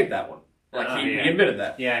 Mick made that one. He invented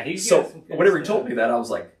that. Yeah, so whenever he told me that, I was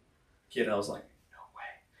like, kid, I was like, no way,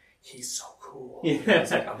 he's so cool. Yeah. I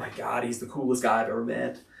was like, oh my god, he's the coolest guy I've ever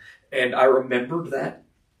met. And I remembered that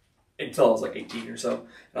until I was like 18 or so,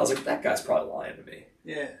 and I was like, that guy's probably lying to me.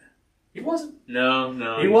 Yeah. He wasn't.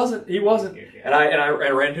 No. He wasn't. And I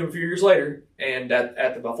ran into him a few years later, and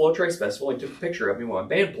at the Buffalo Trace Festival, he took a picture of me when my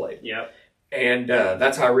band played. Yep. And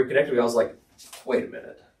that's how I reconnected with him. I was like, wait a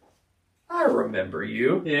minute. I remember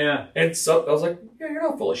you. Yeah. And so I was like, yeah, you're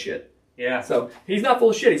not full of shit. Yeah. So he's not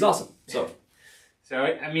full of shit. He's awesome. So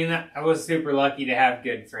I mean, I was super lucky to have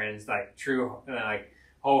good friends, like true, like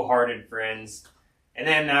wholehearted friends. And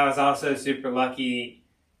then I was also super lucky,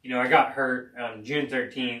 I got hurt June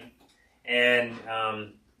 13th and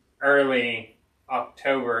early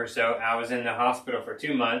October. So I was in the hospital for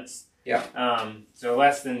 2 months. Yeah. So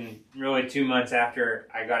less than really 2 months after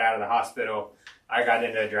I got out of the hospital, I got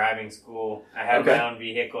into driving school. I had my own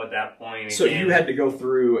vehicle at that point. So you had to go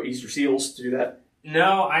through Easter Seals to do that?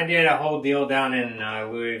 No, I did a whole deal down in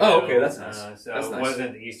Louisville. Oh, okay, that's nice. It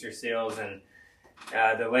wasn't the Easter Seals. And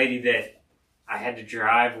the lady that I had to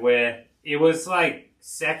drive with, it was like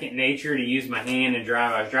second nature to use my hand and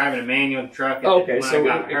drive. I was driving a manual truck when I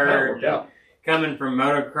got hurt. Kind of coming from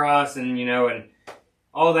motocross and, and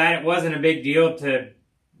all that, it wasn't a big deal to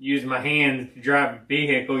use my hands to drive a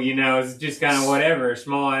vehicle, it's just kind of whatever,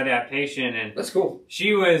 small adaptation. And that's cool.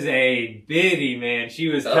 She was a biddy, man. She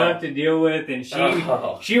was tough to deal with, and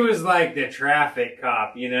she was like the traffic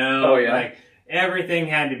cop, Oh, yeah. Like, everything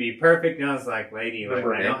had to be perfect, and I was like, lady, I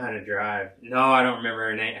know how to drive. No, I don't remember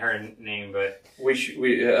her name, but... I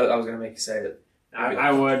was going to make you say it.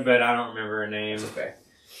 I would, but I don't remember her name. It's okay.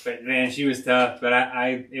 But, man, she was tough, but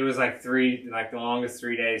it was like the longest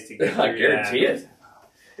 3 days to get through I guarantee it.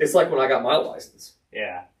 It's like when I got my license.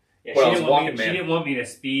 Yeah. She didn't want me to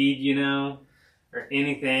speed, or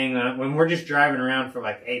anything. When we're just driving around for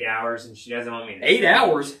like 8 hours, and she doesn't want me to 8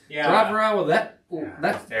 hours? Yeah. Driving around with that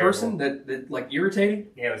person terrible. that like irritating?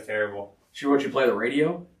 Yeah, it was terrible. She want you to play the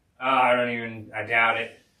radio? I doubt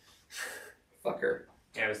it. Fuck her.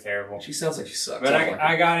 Yeah, it was terrible. She sounds like she sucks. But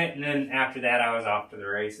I got it, and then after that, I was off to the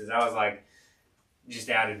races. I was like, just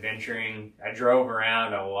out adventuring. I drove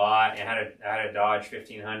around a lot and had a Dodge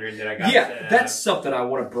 1500 that I got. Yeah, that's something I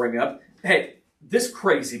want to bring up. Hey, this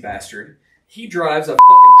crazy bastard, he drives a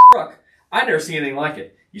fucking truck. I never seen anything like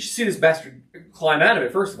it. You should see this bastard climb out of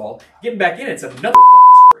it, first of all. Getting back in, it's another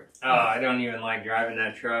fucking story. Oh, I don't even like driving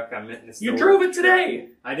that truck. You drove it today.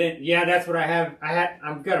 I didn't. Yeah, that's what I have.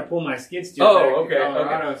 I've got to pull my skid steer back to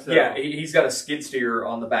Colorado. So. Yeah, he's got a skid steer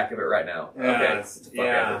on the back of it right now. Okay.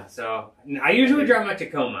 Yeah. So I usually drive my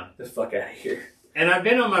Tacoma. The fuck out of here. And I've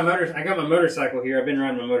been on my I got my motorcycle here. I've been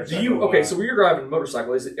riding my motorcycle. So when you're driving a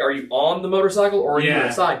motorcycle, are you on the motorcycle or are you in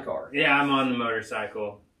a sidecar? Yeah, I'm on the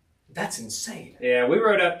motorcycle. That's insane. Yeah, we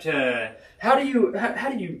rode up to. How do you?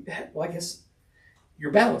 Well, I guess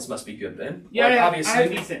your balance must be good then. Yeah, obviously. I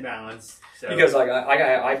have decent balance. So. Because because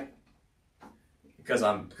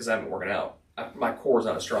I haven't been working out. My core's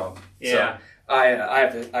not as strong. Yeah.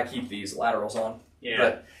 So I keep these laterals on. Yeah.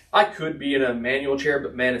 But I could be in a manual chair,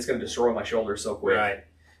 but man, it's going to destroy my shoulders so quick. Right.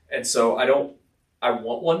 And so I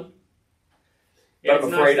want one. Yeah,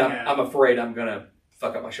 but I'm afraid I'm going to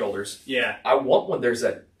fuck up my shoulders. Yeah. I want one.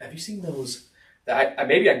 Have you seen those?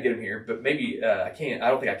 Maybe I can get them here, but maybe I can't. I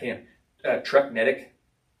don't think I can. Trucknetic.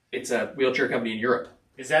 It's a wheelchair company in Europe.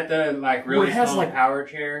 Is that the really small power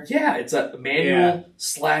chair? Yeah, it's a manual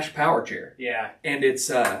 / power chair. Yeah. And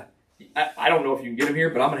it's I don't know if you can get them here,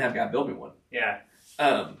 but I'm gonna have a guy build me one. Yeah.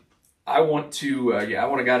 I want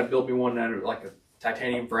a guy to build me one out of like a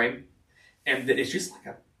titanium frame, and it's just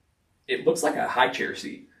it looks like a high chair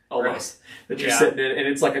seat almost that you're sitting in, and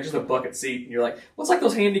it's like just a bucket seat, and you're like, well, it's like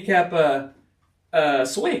those handicap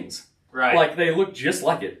swings. Right. Like they look just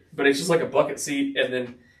like it, but it's just like a bucket seat, and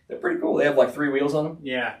then they're pretty cool. They have like 3 wheels on them.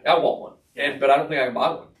 Yeah. I want one, but I don't think I can buy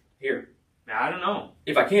one here. I don't know.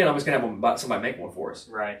 If I can, I'm just gonna have somebody make one for us.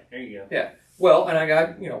 Right. There you go. Yeah. Well, and I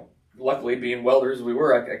got luckily being welders as we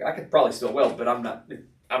were, I could probably still weld, but I'm not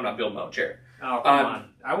building my own chair. Oh come on!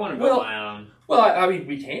 I want to build my own. Well, I mean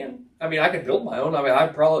we can. I mean I could build my own. I mean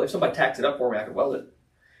I'd probably if somebody tacks it up for me, I could weld it.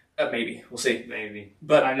 Maybe we'll see. Maybe,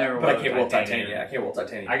 But I never. But I can't weld titanium. Yeah, I can't weld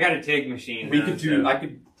titanium. I got a TIG machine. We could do. I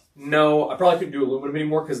could. No, I probably couldn't do aluminum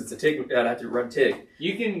anymore because it's a TIG. I'd have to run TIG.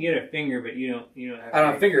 You can get a finger, but you don't. Have. I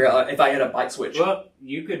don't figure out if I had a bite switch. Well,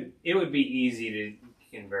 you could. It would be easy to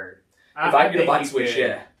convert. If I get a bite switch,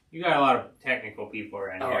 yeah. You got a lot of technical people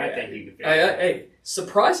around here. I think you could figure it out. Hey,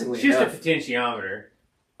 surprisingly it's just enough, a potentiometer.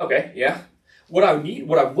 Okay, yeah. What I'm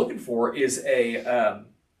looking for is a.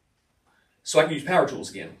 So I can use power tools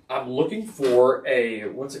again. I'm looking for a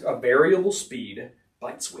variable speed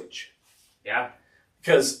bite switch. Yeah.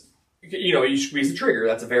 Because you squeeze the trigger.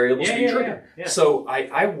 That's a variable speed trigger. Yeah. So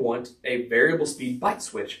I want a variable speed bite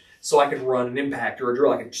switch so I can run an impact or a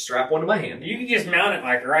drill. I can strap one to my hand. You can just mount it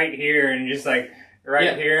like right here and just like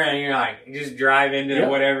here, and you're like just drive into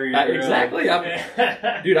whatever you're doing. Exactly.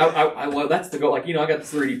 Dude, I love that's the goal. Like I got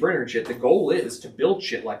the 3D printer and shit. The goal is to build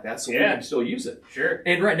shit like that so we can still use it. Sure.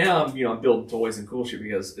 And right now I'm building toys and cool shit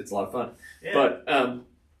because it's a lot of fun. Yeah.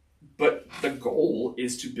 But the goal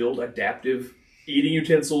is to build adaptive eating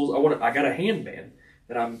utensils. I got a hand band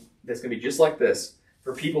that's gonna be just like this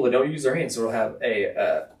for people that don't use their hands. So it'll have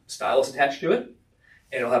a stylus attached to it,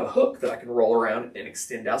 and it'll have a hook that I can roll around and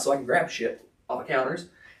extend out so I can grab shit off the counters,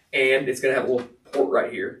 and it's gonna have a little port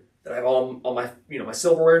right here that I have all my my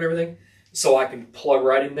silverware and everything, so I can plug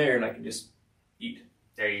right in there and I can just eat.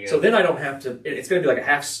 There you go. So then I don't have to. It's gonna be like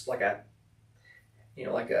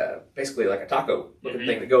basically like a taco looking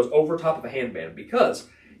thing that goes over top of a handband because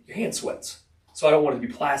your hand sweats. So I don't want it to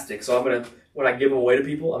be plastic. So when I give them away to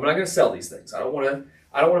people, I'm not gonna sell these things. I don't want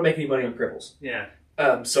to make any money on cripples. Yeah.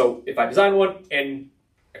 So if I design one and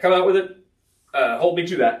I come out with it, hold me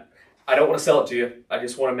to that. I don't want to sell it to you. I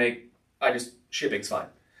just want to shipping's fine.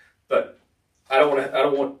 But I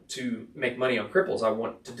don't want to make money on cripples. I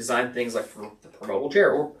want to design things like for the promotable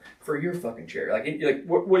chair or for your fucking chair. Like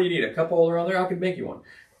what do you need? A cup holder on there? I can make you one.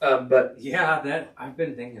 But yeah, I've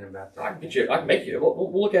been thinking about that. I can make you.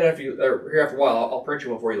 We'll look at it here after a while. I'll print you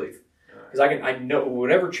one before you leave. Because I know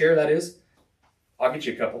whatever chair that is, I'll get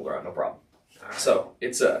you a cup holder on, no problem. Right. So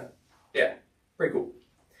it's pretty cool.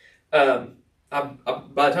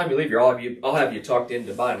 By the time you leave here, I'll have you talked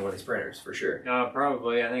into buying one of these printers for sure.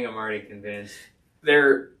 Probably. I think I'm already convinced.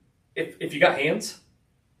 If you got hands,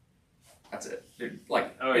 that's it.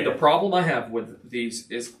 The problem I have with these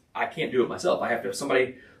is I can't do it myself. I have to have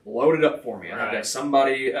somebody load it up for me. I have to have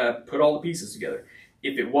somebody put all the pieces together.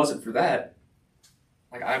 If it wasn't for that,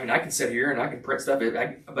 I can sit here and I can print stuff.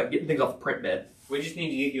 About getting things off the print bed. We just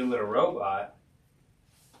need to get you a little robot.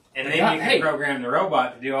 And then you can program the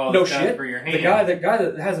robot to do all the stuff for your hand. The guy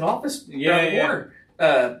that has an office around the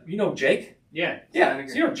corner. Jake? Yeah. Yeah.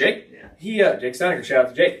 So Jake? Yeah. Jake Steiniger, shout out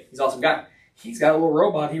to Jake. He's an awesome guy. He's got a little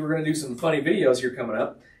robot. We're going to do some funny videos here coming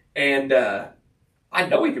up. And I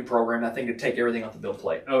know he can program that thing to take everything off the build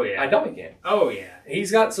plate. Oh, yeah. I know he can. Oh, yeah.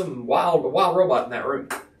 He's got some wild robot in that room.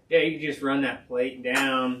 Yeah, you can just run that plate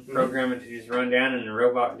down, program it to just run down, and the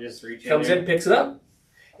robot just reaches comes in, picks it up.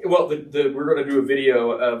 Well, we're going to do a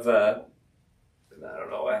video of, I don't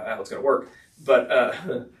know how it's going to work, but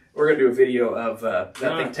we're going to do a video of that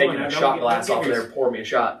thing taking a shot glass off there and pour me a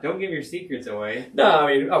shot. Don't give your secrets away. No,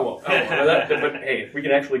 I won't. But hey, if we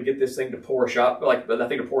can actually get this thing to pour a shot, that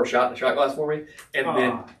thing to pour a shot in a shot glass for me, and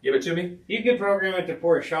then give it to me. You could program it to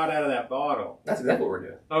pour a shot out of that bottle. That's exactly what we're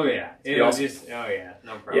doing. Oh, yeah. No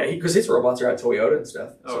problem. Yeah, because his robots are at Toyota and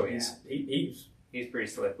stuff. So he's pretty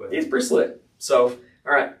slick with it. He's pretty slick. So,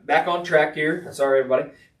 all right, back on track here. Sorry,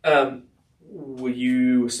 everybody.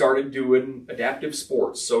 You started doing adaptive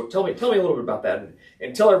sports. So tell me a little bit about that,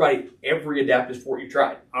 and tell everybody every adaptive sport you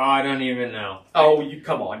tried. Oh, I don't even know. Oh,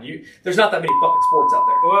 come on. There's not that many fucking sports out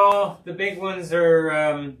there. Well, the big ones are,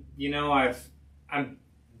 I'm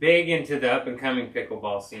big into the up and coming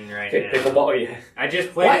pickleball scene now. Pickleball, yeah. I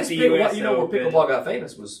just played at the US where pickleball got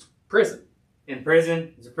famous was prison. In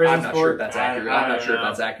prison? It's a prison I'm not sport. Sure if that's accurate. I'm not sure if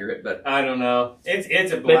that's accurate, but I don't know.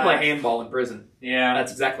 It's a blast. They play handball in prison. Yeah.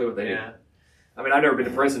 That's exactly what they do. I mean, I've never been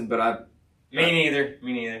to prison, but Me neither.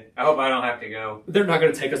 I hope I don't have to go. They're not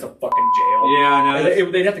going to take us to fucking jail. Yeah, I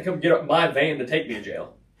know. They'd have to come get up my van to take me to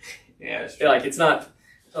jail. Yeah, that's true. It's not,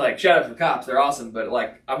 shout out to the cops. They're awesome, but,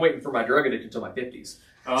 I'm waiting for my drug addiction until my 50s.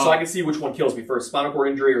 Oh. So I can see which one kills me first, spinal cord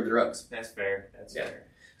injury or the drugs. That's fair. That's fair.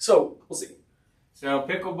 So, we'll see. So,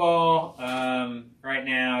 pickleball right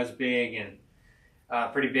now is big and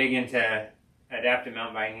pretty big into adaptive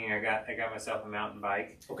mountain biking. I got myself a mountain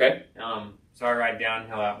bike. Okay. So I ride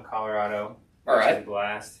downhill out in Colorado. All right. Which is a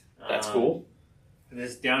blast. That's cool.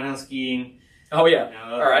 This downhill skiing. Oh yeah.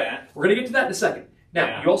 All right. We're gonna get to that in a second.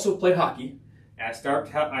 Now you also played hockey. I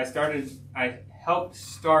helped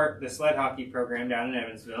start the sled hockey program down in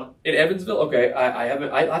Evansville. In Evansville? Okay, I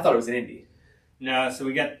haven't. I thought it was in Indy. No, so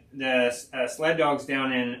we got the sled dogs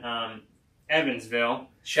down in Evansville.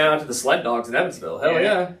 Shout out to the sled dogs in Evansville. Hell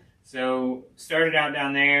yeah. So started out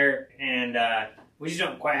down there, and we just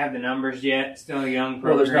don't quite have the numbers yet. Still a young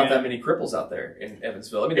program. Well, there's not that many cripples out there in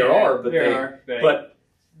Evansville. I mean, there are, but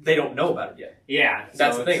they don't know about it yet. Yeah.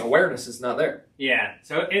 That's the thing. Awareness is not there. Yeah.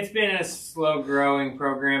 So it's been a slow growing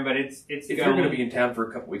program, but it's if you're going to be in town for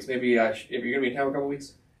a couple weeks, maybe if you're going to be in town for a couple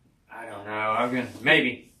weeks. I don't know.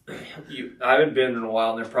 Maybe. I haven't been in a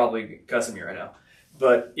while, and they're probably cussing me right now.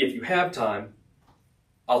 But if you have time,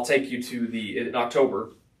 I'll take you to in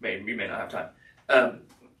October. We may not have time.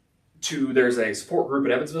 There's a support group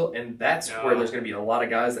in Evansville, and that's where there's going to be a lot of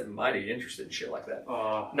guys that might be interested in shit like that.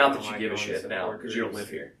 Not that you give a shit now because you don't live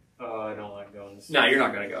here. Oh, I don't like going to. No, you're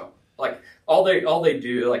not going to go. Like all they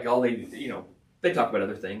do, they talk about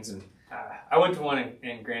other things. And I went to one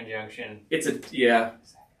in Grand Junction.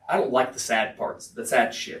 I don't like the sad parts, the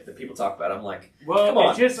sad shit that people talk about. I'm like, well, come on,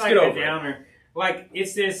 it's just like a downer. Like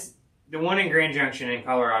it's the one in Grand Junction in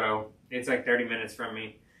Colorado. It's like 30 minutes from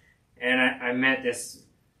me, and I met this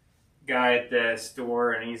guy at the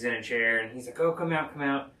store, and he's in a chair, and he's like, "Oh, come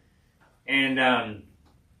out," and I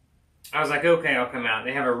was like, "Okay, I'll come out."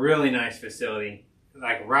 They have a really nice facility,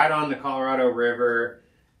 like right on the Colorado River,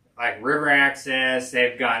 like river access.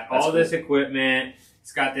 They've got all this equipment.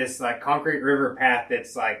 It's got this like concrete river path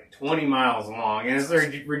that's like 20 miles long, and it's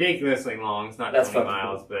ridiculously long. It's not 20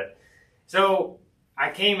 miles, but so I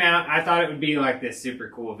came out. I thought it would be like this super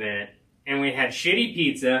cool event, and we had shitty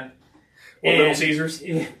pizza, and Little Caesars,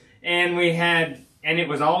 and it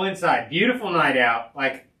was all inside. Beautiful night out,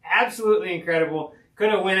 like absolutely incredible. Could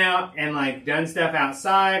have went out and like done stuff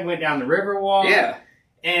outside, went down the river walk,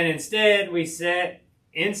 and instead we sat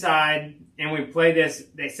inside. And we played this.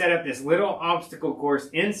 They set up this little obstacle course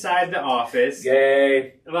inside the office.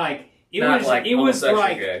 Gay. Like it was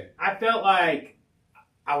like gay. I felt like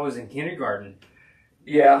I was in kindergarten.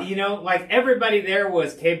 Yeah. You know, like everybody there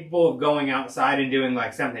was capable of going outside and doing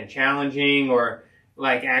like something challenging, or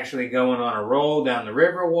like actually going on a roll down the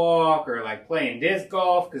river walk, or like playing disc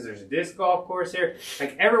golf because there's a disc golf course there.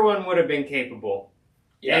 Like everyone would have been capable.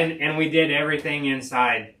 Yeah. And we did everything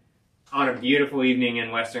inside. On a beautiful evening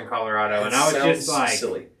in Western Colorado, and I was just like,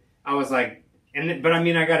 silly. I was like, but I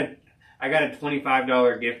mean, I got a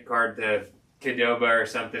 $25 gift card to Qdoba or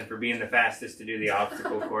something for being the fastest to do the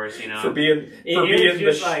obstacle course, you know, for being the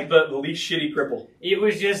least shitty cripple. It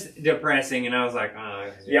was just depressing, and I was like,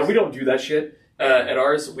 oh, yeah, we don't do that shit at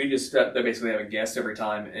ours. We just they basically have a guest every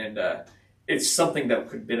time, and it's something that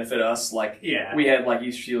could benefit us. Like, we had like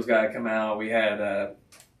East Shields guy come out. We had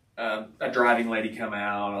a driving lady come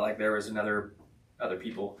out. Like there was other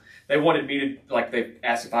people. They wanted me to, like, they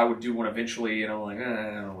asked if I would do one eventually, and I'm like,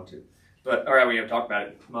 I don't want to. But all right, we haven't talked about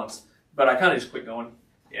it in months. But I kind of just quit going.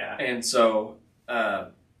 Yeah. And so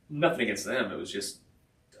nothing against them. It was just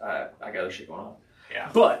I got other shit going on.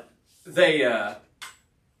 Yeah. But they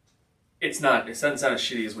it doesn't sound as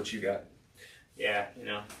shitty as what you got. Yeah, you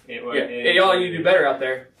know. Y'all need to do better out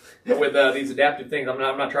there with these adaptive things. I'm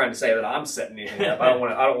not trying to say that I'm setting anything up. I don't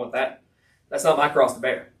want that. That's not my cross to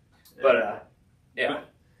bear. But yeah.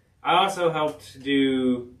 I also helped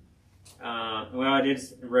do. I did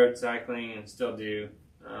road cycling and still do,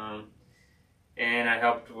 and I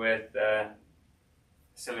helped with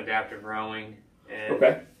some adaptive rowing.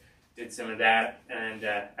 And did some of that, and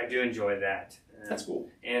I do enjoy that. That's cool.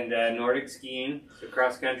 And Nordic skiing, so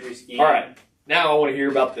cross country skiing. All right. Now I want to hear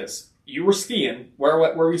about this. You were skiing. Where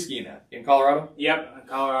were you skiing at? In Colorado? Yep,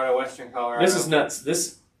 Colorado, Western Colorado. This is nuts.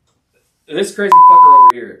 This crazy fucker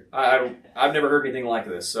over here. I've never heard anything like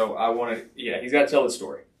this. So I want to. Yeah, he's got to tell the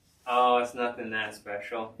story. Oh, it's nothing that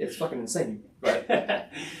special. It's fucking insane. Right.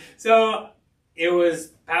 So it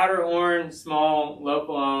was Powderhorn, small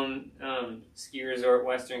local-owned ski resort,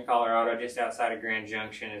 Western Colorado, just outside of Grand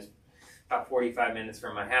Junction. It's about 45 minutes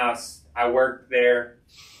from my house. I worked there.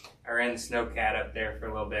 I ran the Snowcat up there for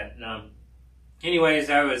a little bit. Anyways,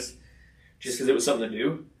 I was... Just because it was something to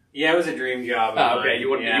do? Yeah, it was a dream job. Oh, okay. You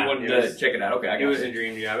wanted to check it out. Okay, I got it. It was a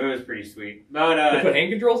dream job. It was pretty sweet. But they put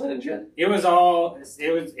hand controls in it and shit?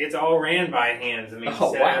 It's all ran by hands. I mean,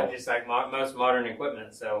 just like most modern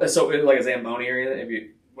equipment. So like a Zamboni or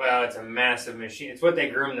anything? Well, it's a massive machine. It's what they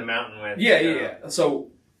groom the mountain with. Yeah.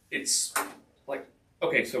 So it's like,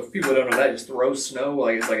 okay, so if people don't know that, it just throws snow.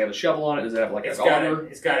 Like, it's like have a shovel on it. Does it have like a auger?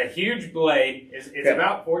 It's got a huge blade. It's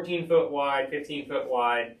about 14 foot wide, 15 foot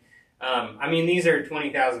wide. I mean, these are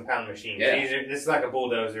 20,000 pound machines. Yeah. This is like a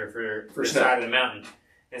bulldozer for the side of the mountain.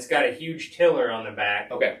 And it's got a huge tiller on the back.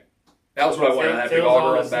 Okay. That was what I wanted. That big fills all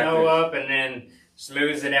auger the on back snow there. up and then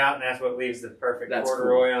smooths it out, and that's what leaves the perfect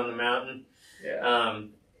corduroy on the mountain. Yeah.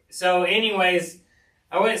 So anyways,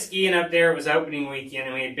 I went skiing up there. It was opening weekend,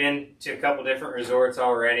 and we had been to a couple different resorts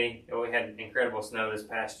already. We had incredible snow this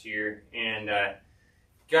past year, and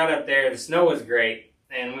got up there. The snow was great,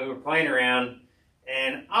 and we were playing around,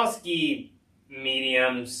 and I'll ski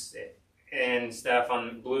mediums and stuff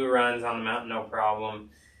on blue runs on the mountain, no problem.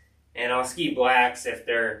 And I'll ski blacks if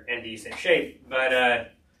they're in decent shape.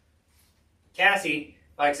 But Cassie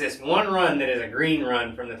likes this one run that is a green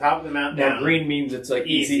run from the top of the mountain down. Now, green means it's like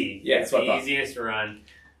easy. Yeah, it's the easiest run.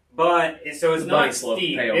 But so it's not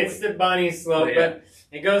steep. It's the bunny slope, but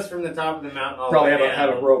it goes from the top of the mountain all the way down.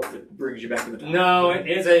 Have a rope that brings you back to the top. No,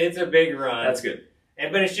 it's a big run. That's good.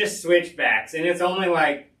 But it's just switchbacks, and it's only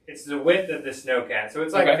like it's the width of the snowcat, so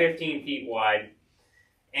it's like 15 feet wide.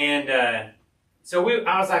 And so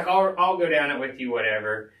I was like, I'll go down it with you,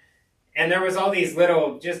 whatever. And there was all these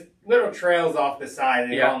little trails off the side.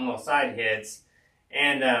 They call them little side hits.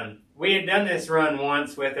 And we had done this run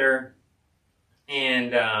once with her,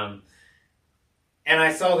 and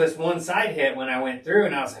I saw this one side hit when I went through,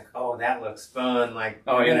 and I was like, oh, that looks fun. Like,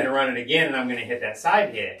 I'm going to run it again, and I'm going to hit that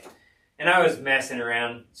side hit. And I was messing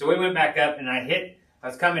around. So we went back up, and I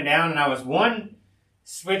was coming down, and I was one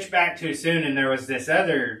switch back too soon, and there was this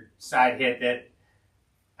other side hit that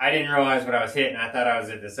I didn't realize what I was hitting. I thought I was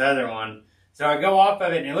at this other one. So I go off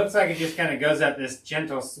of it, and it looks like it just kind of goes up this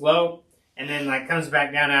gentle slope, and then like comes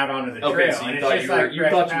back down out onto the trail. So and you thought you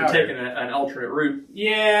were taking an alternate route.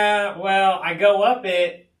 Yeah, well, I go up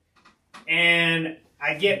it, and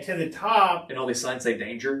I get to the top. And all these signs say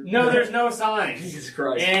danger? No, there's no signs. Jesus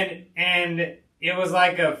Christ. And it was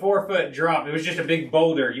like a 4-foot drop. It was just a big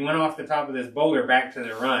boulder. You went off the top of this boulder back to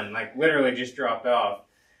the run, like literally just dropped off.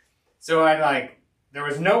 So there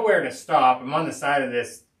was nowhere to stop. I'm on the side of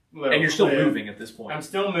this little And you're still cliff. moving at this point. I'm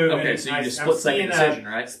still moving. Okay, so you just split-second decision,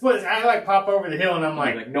 right? I pop over the hill, and I'm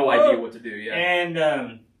like no idea what to do, yeah.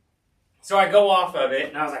 And so I go off of it,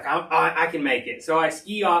 and I was like, I can make it. So I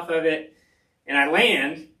ski off of it, and I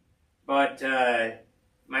land, but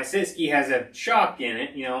my sit ski has a shock in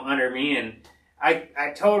it, under me, and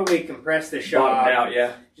I totally compressed the shock. Bottomed out,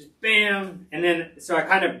 yeah. Just bam, and then so I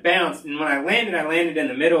kind of bounced, and when I landed in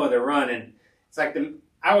the middle of the run, and it's like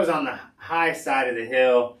I was on the high side of the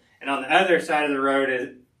hill, and on the other side of the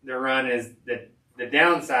run is the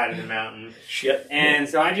downside of the mountain. Shit. And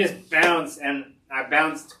so I just bounced, and I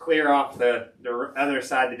bounced clear off the other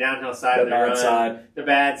side, the downhill side of the run. The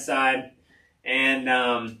bad side.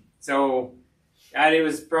 And so it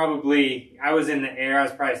was probably, I was in the air, I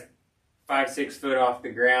was probably 5-6 foot off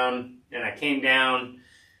the ground, and I came down,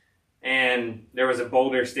 and there was a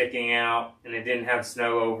boulder sticking out, and it didn't have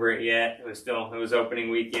snow over it yet. It was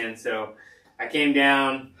opening weekend, so I came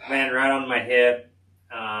down, landed right on my hip,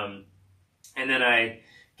 and then I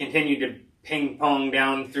continued to ping pong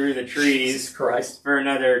down through the trees for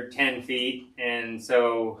another 10 feet, and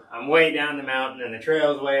so I'm way down the mountain, and the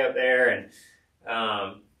trail's way up there, and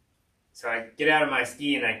so I get out of my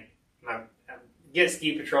ski, and I get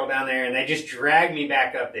ski patrol down there, and they just drag me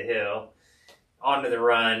back up the hill onto the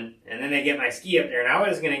run, and then they get my ski up there, and I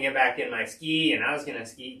was going to get back in my ski, and I was going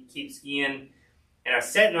to keep skiing, and I was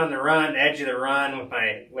sitting on the edge of the run with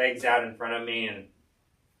my legs out in front of me,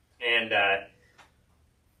 and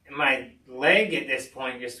my leg at this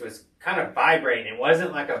point just was kind of vibrating. It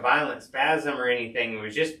wasn't like a violent spasm or anything. It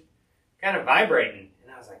was just kind of vibrating,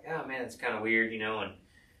 and I was like, oh man, it's kind of weird,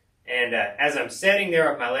 and as I'm sitting there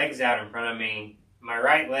with my legs out in front of me, my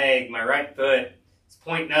right foot is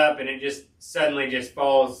pointing up, and it just suddenly just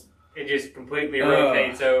falls. It just completely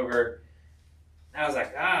rotates over. I was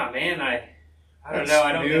like, man, I don't know.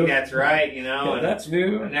 I don't think that's right, Yeah, that's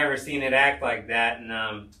new. I've never seen it act like that.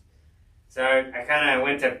 And so I kind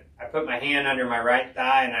of I put my hand under my right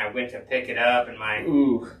thigh, and I went to pick it up, and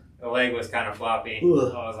the leg was kind of floppy. I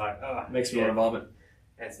was like, oh. Makes me want to vomit.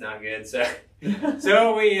 That's not good.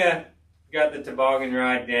 So we got the toboggan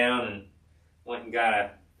ride down, and went and got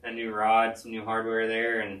a new rod, some new hardware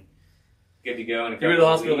there, and good to go. In a couple you were to the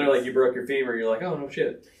hospital, weeks. They're like, you broke your femur. You're like, oh, no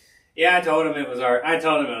shit. Yeah, I told him it was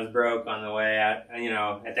broke on the way out.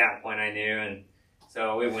 At that point I knew, and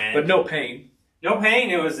so we went. But no pain. No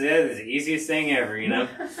pain. It was the easiest thing ever,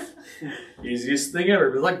 Easiest thing ever.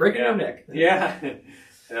 It was like breaking your neck. Yeah.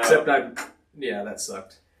 Except that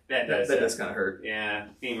sucked. That does kind of hurt. Yeah,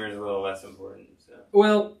 femur's a little less important. So.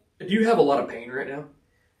 Well, do you have a lot of pain right now?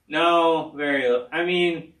 No, very little. I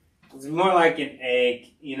mean, it's more like an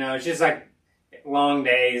ache. It's just like long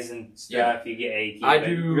days and stuff. You get achy. I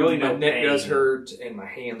do. Really, my no neck pain. does hurt, and my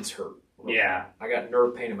hands hurt. Yeah. I got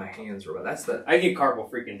nerve pain in my hands real bad. That's the... I get carpal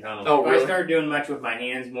freaking tunnel. Oh, really? If I start doing much with my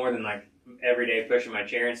hands more than like every day pushing my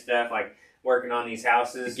chair and stuff, like working on these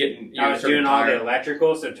houses. I was doing all the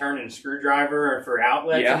electrical, so turning screwdriver for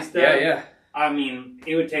outlets and stuff. Yeah. I mean,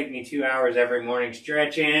 it would take me 2 hours every morning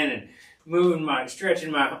stretching and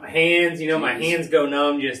stretching my hands. You know, my hands go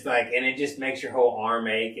numb just like, and it just makes your whole arm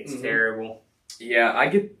ache. It's terrible. Yeah, I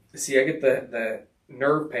get the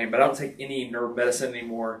nerve pain, but I don't take any nerve medicine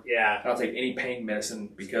anymore. Yeah. I don't take any pain medicine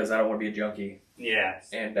because I don't want to be a junkie. Yeah.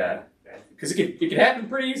 And, because it can happen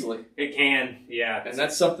pretty easily. It can, yeah. And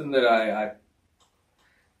that's something that I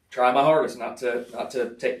try my hardest not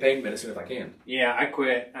to take pain medicine if I can. Yeah, I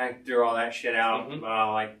quit. I threw all that shit out.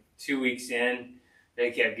 Like 2 weeks in,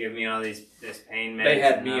 they kept giving me all this pain medicine. They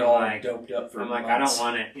had me all doped up for I'm months. like, I don't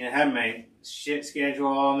want it. You know, I had my shit schedule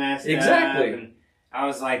all messed up. Exactly. And I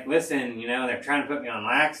was like, listen, you know, they're trying to put me on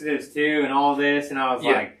laxatives too and all this. And I was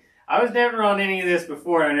like, I was never on any of this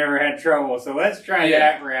before and I never had trouble. So let's try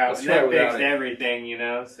that route. And that fixed everything, you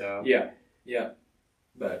know, so. Yeah.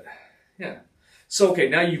 But, yeah. So, okay,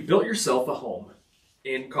 now you built yourself a home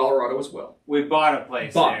in Colorado as well. We bought a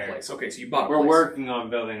place Okay, so you bought a place. We're working on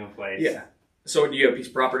building a place. Yeah. So do you have a piece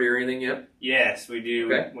of property or anything yet? Yes, we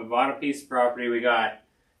do. Okay. We bought a piece of property. We got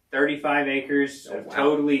 35 acres of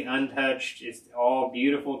totally untouched. It's all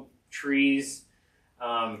beautiful trees.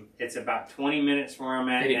 It's about 20 minutes from where I'm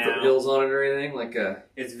at now. Any foothills on it or anything?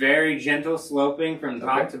 It's very gentle sloping from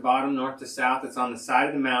top to bottom, north to south. It's on the side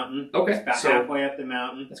of the mountain. Okay. It's about halfway up the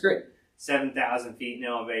mountain. That's great. 7,000 feet in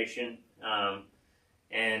elevation.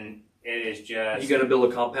 And it is just... You going to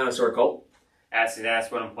build a compound and start a cult?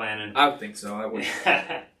 That's what I'm planning. I would think so. I would.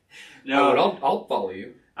 No. I'll follow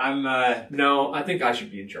you. I'm, No, I think I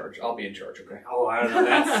should be in charge. I'll be in charge, okay? Oh, I don't know.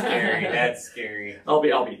 That's scary. That's scary. I'll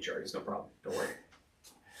be in charge. It's no problem. Don't worry.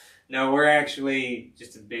 No, we're actually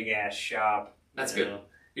just a big-ass shop. That's good.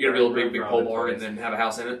 You're going to build a big pole barn and then have a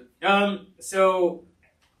house in it? So...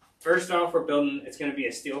 First off, we're building, it's going to be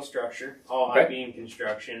a steel structure, all I-beam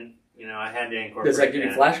construction. You know, I had to incorporate Does that give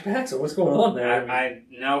you flashbacks, or what's going on there?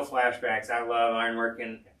 No flashbacks. I love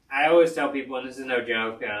ironworking. I always tell people, and this is no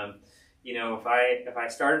joke, you know, if I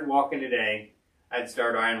started walking today, I'd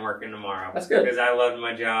start ironworking tomorrow. That's good. Because I loved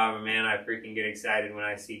my job, and man, I freaking get excited when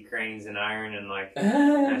I see cranes and iron, and like,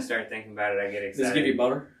 when I start thinking about it, I get excited. Does it give you a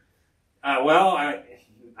boner? Well, I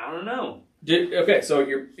don't know. So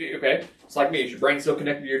it's like me. Is your brain still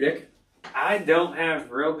connected to your dick? I don't have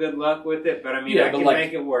real good luck with it, but I mean, I can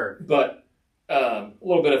make it work. But a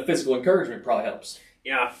little bit of physical encouragement probably helps.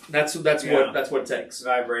 Yeah, that's what it takes.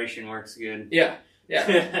 Vibration works good. Yeah.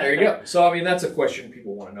 There you go. So I mean, that's a question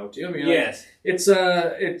people want to know too. I mean, yes, this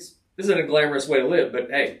isn't a glamorous way to live, but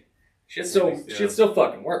hey, shit still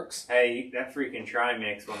fucking works. Hey, that freaking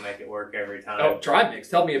Trimix will make it work every time. Oh, Trimix,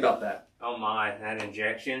 tell me about that. Oh my, that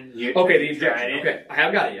injection. The injection. Okay, I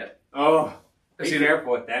haven't got it yet. Oh, be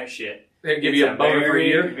careful with that shit. They give you a boner for a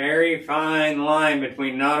year. Very fine line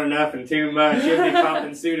between not enough and too much. You'll be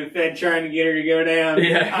popping Sudafed trying to get her to go down.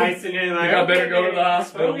 Yeah. Icing in like, I better go to the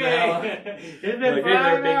hospital now. It's been 5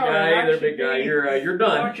 hours. They're big guy. You're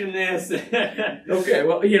done. Watching this. Okay,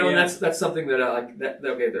 well, you know, and that's something that I like.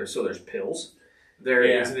 Okay, there's pills. There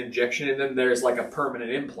is an injection, and then there's like a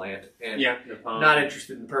permanent implant. And the pump. Not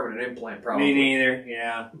interested in the permanent implant, probably. Me neither.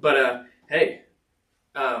 Yeah. But hey,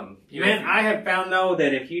 man, I have found though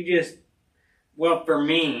that if you just for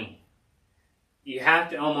me, you have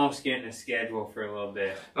to almost get in a schedule for a little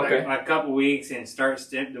bit. Okay. Like a couple weeks and start.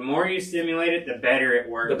 The more you stimulate it, the better it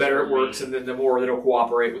works. The better it works, and then the more it'll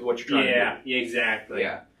cooperate with what you're trying to do. Yeah, exactly.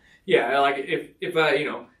 Yeah. Like if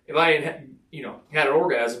I had an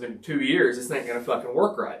orgasm in 2 years, this ain't gonna fucking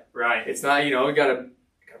work right. Right. It's not. You gotta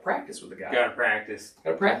practice with the guy. Gotta practice.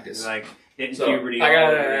 It's like hitting puberty. I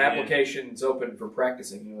got applications open for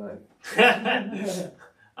practicing.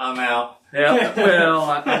 I'm out. Yeah.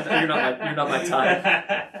 Well, you're not my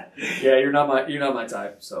type. Yeah, you're not my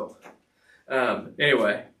type. So,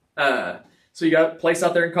 anyway, so you got a place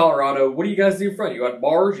out there in Colorado. What do you guys do from? You got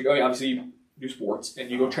bars. Obviously you do sports and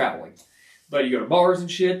you go traveling, but you go to bars and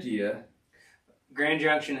shit. Do you? Grand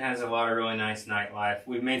Junction has a lot of really nice nightlife.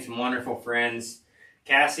 We've made some wonderful friends.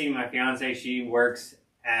 Cassie, my fiance, she works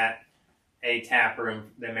at a tap room.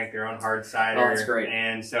 They make their own hard cider. Oh, that's great.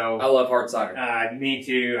 And so I love hard cider. Me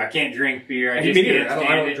too. I can't drink beer. I don't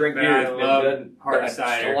drink beer. I love hard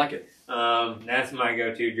cider. I don't like it. That's my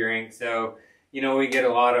go-to drink. So, we get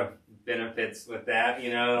a lot of benefits with that.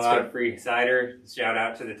 A lot of free cider. Shout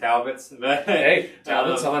out to the Talbots. But hey,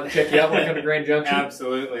 Talbots, I'm going to check you out when I come to Grand Junction.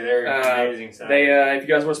 Absolutely. They're amazing cider. If you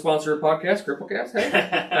guys want to sponsor a podcast, CrippleCast,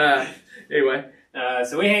 hey. Anyway.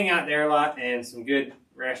 So we hang out there a lot and some good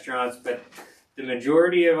restaurants, but the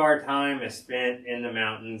majority of our time is spent in the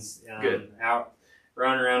mountains. Good. Out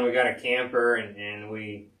running around. We got a camper, and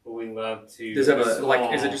we love to. Does it have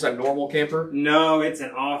is it just a normal camper? No, it's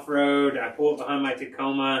an off-road. I pull it behind my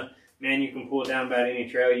Tacoma. Man, you can pull it down about any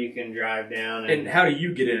trail you can drive down. And how do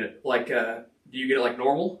you get in it? Like, do you get it like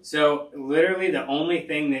normal? So, literally, the only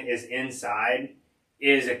thing that is inside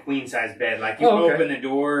is a queen-size bed. Like, you open the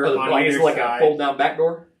door on either side. Like a fold-down back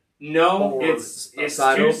door? No, it's two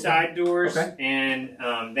side doors, okay.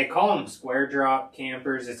 And they call them square drop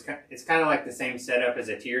campers. It's kind of like the same setup as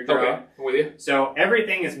a teardrop. Okay, I'm with you. So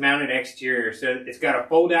everything is mounted exterior. So it's got a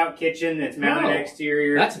fold-out kitchen that's mounted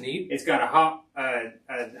exterior. That's neat. It's got a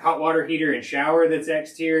hot water heater and shower that's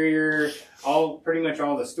exterior. Pretty much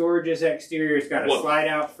all the storage is exterior. It's got a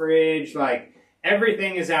slide-out fridge. Like,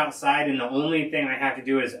 everything is outside, and the only thing I have to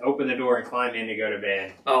do is open the door and climb in to go to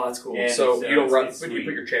bed. Oh, that's cool. So you don't run. Would you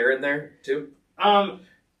put your chair in there too? To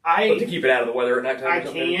keep it out of the weather at nighttime.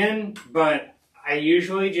 I can, but I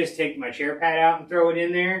usually just take my chair pad out and throw it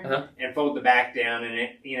in there and fold the back down, and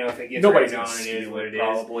if it gets rained on, it is what it is.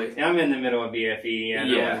 Probably. I'm in the middle of BFE,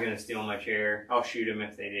 and no one's gonna steal my chair. I'll shoot them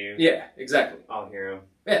if they do. Yeah, exactly. I'll hear them.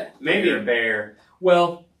 Yeah, maybe a bear.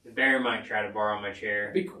 Well. The bear might try to borrow my chair.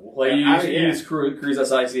 That'd be cool. Like, you use cruise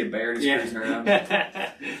outside, you see a bear just cruising around.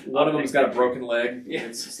 One of them's got a broken leg. Yeah.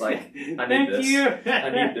 It's just like, I need this. I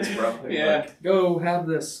need this, bro. Like, go have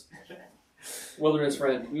this. Wilderness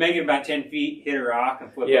friend. Make it about 10 feet, hit a rock,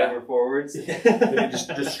 and flip over forwards. Then it just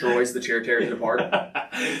destroys the chair, tears it apart.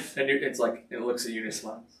 And it's like, it looks at you and it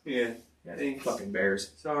smiles. Yeah. Fucking bears.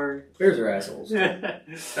 Sorry. Bears are assholes.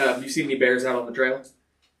 You see any bears out on the trail?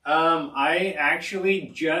 I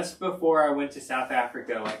actually, just before I went to South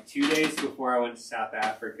Africa, like 2 days before I went to South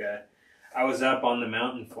Africa, I was up on the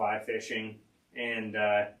mountain fly fishing, and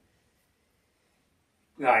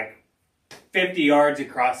like 50 yards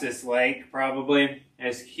across this lake, probably,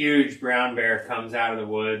 this huge brown bear comes out of the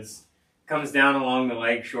woods, comes down along the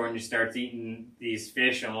lake shore and just starts eating these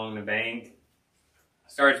fish along the bank,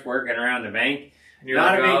 starts working around the bank.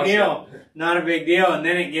 Not a big deal. Not a big deal. And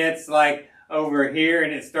then it gets like over here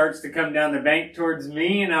and it starts to come down the bank towards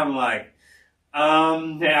me, and I'm like,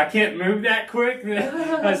 I can't move that quick.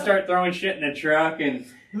 I start throwing shit in the truck and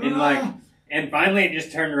finally it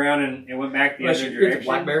just turned around and it went back the other direction. It's a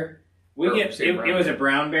black bear? It was a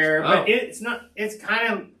brown bear, but it's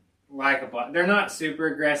kind of like a black. They're not super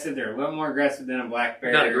aggressive. They're a little more aggressive than a black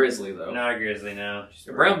bear. Not a grizzly though. Not a grizzly, no.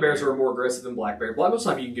 The brown bears are more aggressive than black bears. Most of the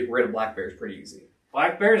time you can get rid of black bears pretty easy.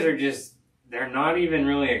 Black bears are they're not even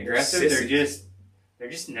really aggressive. They're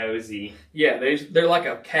just nosy. Yeah, they're like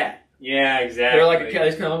a cat. Yeah, exactly. They're like a cat. They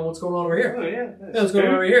just kind of, what's going on over here? Oh yeah, what's going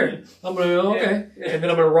on over here? I'm gonna okay, and then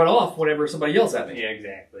I'm gonna run off whenever somebody yells at me. Yeah,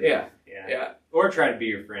 exactly. Yeah. Or try to be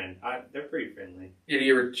your friend. They're pretty friendly. Did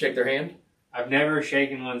you ever shake their hand? I've never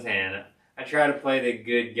shaken one's hand. I try to play the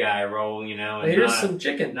good guy role, and here's some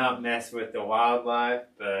chicken. Not mess with the wildlife,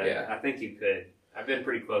 but I think you could. I've been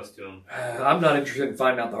pretty close to them. I'm not interested in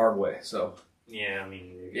finding out the hard way, so. Yeah, I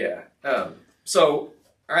mean. Yeah. So,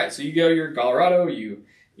 all right. So you're in Colorado.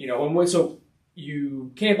 So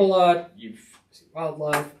you camp a lot. You've seen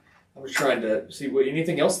wildlife. I was trying to see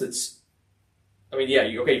anything else that's. I mean, yeah.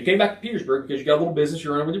 You came back to Petersburg because you got a little business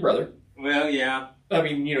you're running with your brother. Well, yeah. I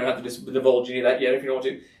mean, you don't have to just divulge any of that yet if you don't want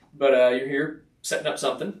to. But you're here setting up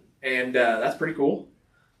something, and that's pretty cool.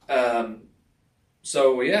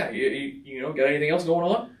 So yeah, you got anything else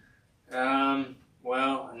going on?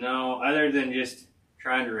 Well, no, other than just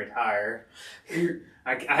trying to retire.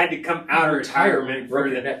 I had to come out of retirement for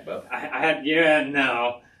the neck, bro.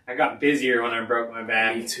 I got busier when I broke my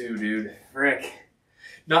back. Me too, dude. Frick.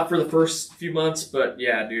 Not for the first few months, but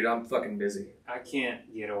yeah, dude, I'm fucking busy. I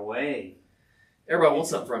can't get away. Everybody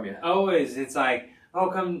wants something from you. Always, it's like, oh,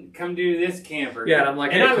 come do this camper. Yeah, and I'm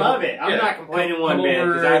like, and I love it. I'm not complaining one bit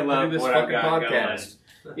because I love this what fucking I've got podcast.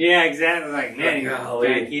 Going. Yeah, exactly. Like, man, Golly.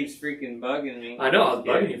 guy keeps freaking bugging me. I know, I was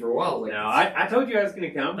bugging you for a while. No, I told you I was going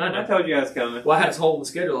to come. I told you I was coming. Well, I had this hole in the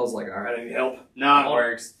schedule. I was like, all right, I need help. No, it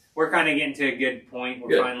works. We're kind of getting to a good point.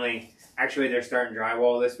 We're finally, actually, they're starting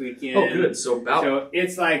drywall this weekend. Oh, good. So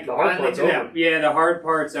it's like the hard part's over. Yeah, the hard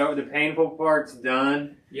part's over. The painful part's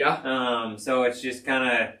done. Yeah. So it's just kind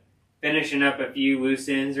of finishing up a few loose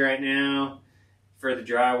ends right now for the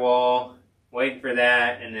drywall. Wait for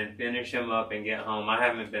that, and then finish them up and get home. I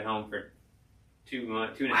haven't been home for 2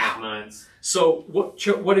 and a half months. So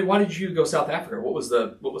why did you go South Africa? What was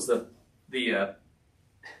the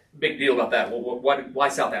big deal about that? Why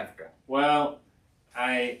South Africa? Well,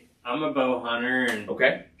 I'm a bow hunter and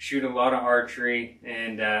shoot a lot of archery,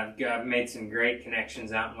 and I've made some great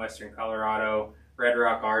connections out in western Colorado. Red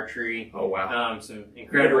Rock Archery. Oh, wow. Some You been to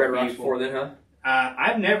incredible Red Rocks people. before then, huh?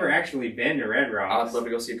 I've never actually been to Red Rocks. I'd love to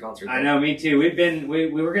go see a concert there. I know, me too. We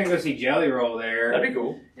were going to go see Jelly Roll there. That'd be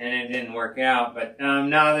cool. And it didn't work out. But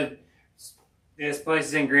no, this place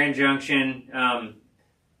is in Grand Junction.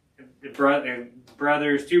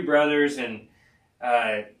 Two brothers, and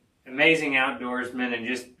amazing outdoorsmen, and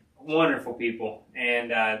just wonderful people.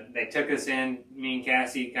 And they took us in, me and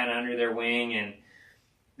Cassie, kind of under their wing, and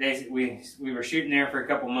we were shooting there for a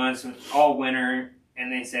couple months, all winter. And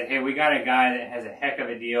they said, hey, we got a guy that has a heck of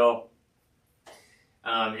a deal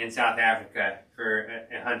in South Africa for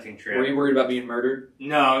a hunting trip. Were you worried about being murdered?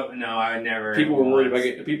 No, I would never. People were worried about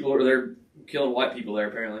people over there killing white people there,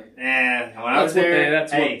 apparently. When I was there,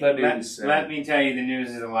 that's what the news said. Let me tell you, the news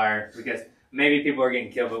is a liar, because maybe people are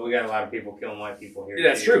getting killed, but we got a lot of people killing white people here. Yeah,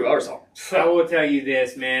 that's true. I will tell you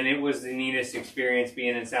this, man. It was the neatest experience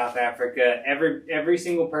being in South Africa. Every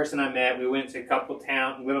single person I met, we went to a couple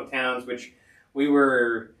little towns, which we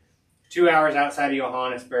were 2 hours outside of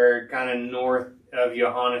Johannesburg, kind of north of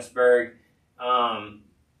Johannesburg. And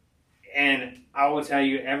I will tell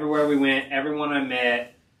you, everywhere we went, everyone I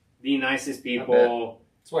met, the nicest people.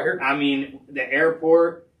 That's what I heard. I mean, the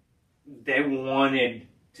airport, they wanted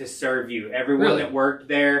to serve you. Everyone Really? that worked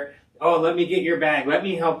there, oh, let me get your bag. Let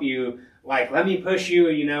me help you. Like, let me push you,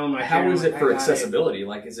 How is it for accessibility?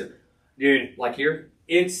 Like, is it, dude, like here?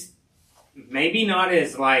 It's maybe not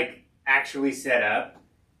as, actually set up,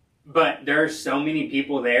 but there's so many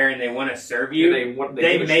people there and they want to serve you.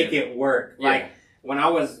 They make it work. Yeah. Like,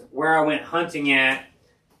 where I went hunting at,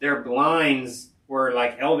 their blinds were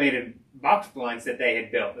elevated box blinds that they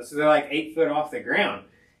had built. So they're 8 foot off the ground,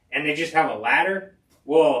 and they just have a ladder.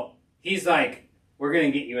 Well, he's like, we're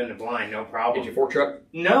going to get you in the blind, no problem. Get your fork truck?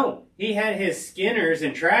 No, he had his skinners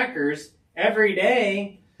and trackers every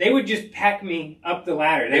day. They would just pack me up the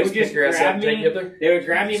ladder. They would just grab me. They would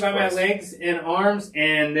grab me by my legs and arms,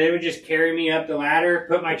 and they would just carry me up the ladder,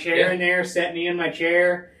 put my chair in there, set me in my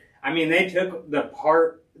chair. I mean, they took the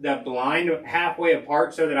blind halfway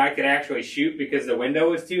apart so that I could actually shoot because the window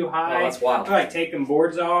was too high. Oh, that's wild. I taking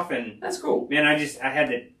boards off, and that's cool. Man, I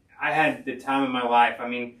had the time of my life. I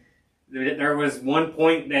mean, there was one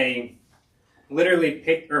point they literally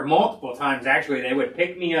multiple times actually, they would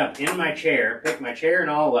pick me up in my chair, pick my chair and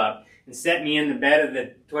all up, and set me in the bed of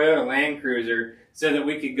the Toyota Land Cruiser so that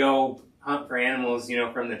we could go hunt for animals,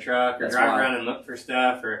 from the truck, or drive around and look for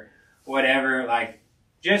stuff or whatever.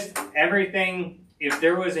 Just everything. If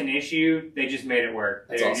there was an issue, they just made it work.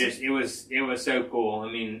 That's awesome. It was so cool.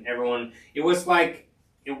 I mean, everyone. It was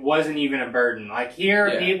it wasn't even a burden.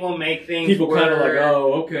 Here, people make things. People kind of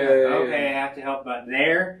oh, okay, okay, I have to help. But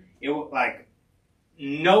there, it was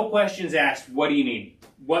no questions asked. What do you need?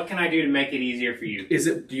 What can I do to make it easier for you?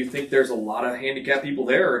 Do you think there's a lot of handicapped people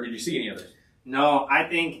there, or did you see any others? No, I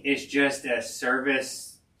think it's just a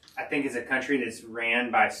service. I think it's a country that's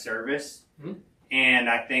ran by service, and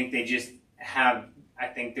I think they just have. I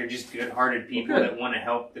think they're just good-hearted people that want to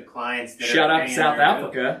help the clients. Shout out to South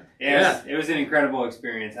Africa. Yes, it was an incredible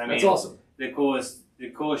experience. I mean, that's awesome. The coolest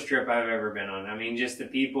trip I've ever been on. I mean, just the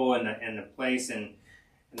people and the place and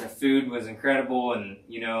the food was incredible, and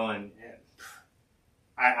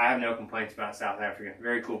I have no complaints about South Africa.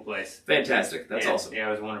 Very cool place. Fantastic. That's awesome. Yeah,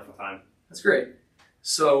 it was a wonderful time. That's great.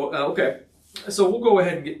 So, okay. So we'll go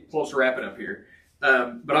ahead and get close to wrapping up here.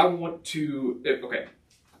 But I want to, okay.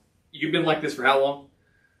 You've been like this for how long?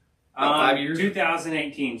 About 5 years?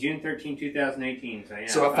 2018. June 13, 2018. So, yeah.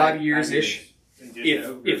 So about 5 years-ish.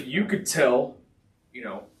 If you could tell,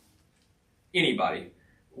 anybody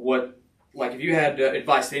if you had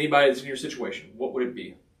advice to anybody that's in your situation, what would it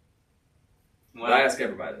be? Well, I ask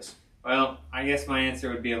everybody this. Well, I guess my answer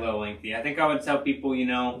would be a little lengthy. I think I would tell people,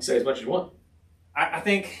 say as much as you want. I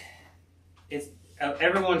think it's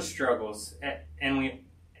everyone struggles, and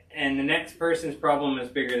the next person's problem is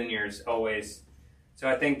bigger than yours always. So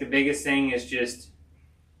I think the biggest thing is just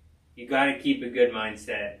you got to keep a good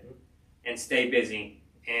mindset and stay busy.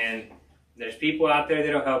 And there's people out there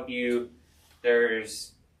that'll help you.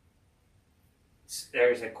 There's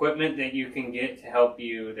equipment that you can get to help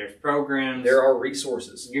you. There's programs. There are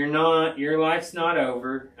resources. Your life's not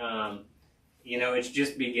over. It's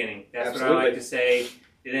just beginning. That's Absolutely. what I like to say.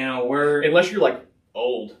 Unless you're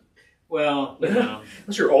old. Well,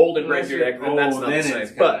 unless you're old and ready to do that, that's not the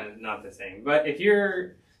same. But not the same. But if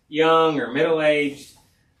you're young or middle aged,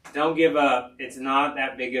 don't give up. It's not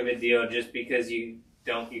that big of a deal just because you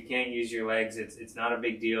can't use your legs. It's not a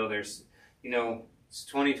big deal. There's it's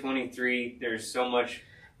 2023. There's so much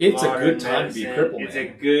It's a good time to be a cripple, man. It's a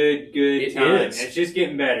good time. It's just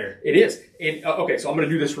getting better. It is. And, okay, so I'm going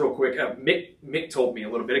to do this real quick. Mick told me a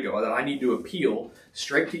little bit ago that I need to appeal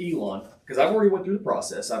straight to Elon because I've already went through the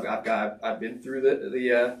process. I've been through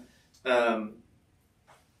the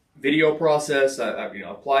video process. I've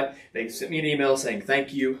applied. They sent me an email saying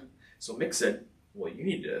thank you. So Mick said, well, you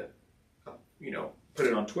need to put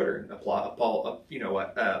it on Twitter and apply.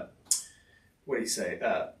 What do you say?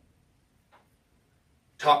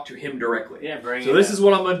 Talk to him directly. Yeah, so this is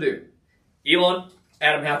what I'm going to do. Elon,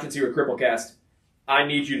 Adam Houchins here at CrippleCast. I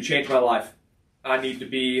need you to change my life. I need to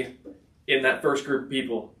be in that first group of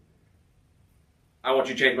people. I want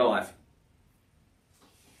you to change my life.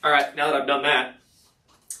 All right, now that I've done that.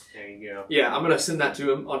 There you go. Yeah, I'm going to send that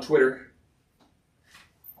to him on Twitter.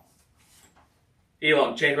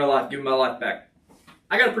 Elon, change my life. Give me my life back.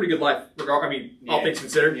 I got a pretty good life, all things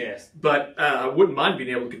considered. Yes. But I wouldn't mind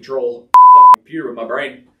being able to control a computer with my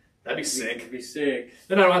brain. That'd be sick. That'd be sick.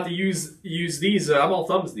 Then I don't have to use these. I'm all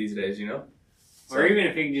thumbs these days, So, or even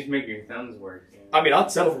if you can just make your thumbs work.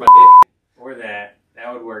 I'd settle for my dick. Or that.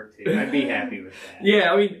 That would work too. I'd be happy with that.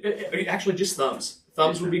 Yeah, actually just thumbs.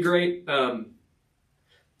 Thumbs would be great. I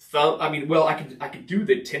could do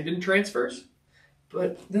the tendon transfers,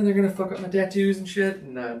 but then they're gonna fuck up my tattoos and shit,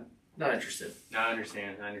 and not interested. No, I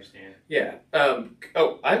understand. Yeah. I'm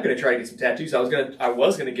gonna try to get some tattoos. I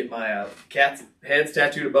was gonna get my cat's heads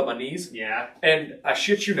tattooed above my knees. Yeah. And I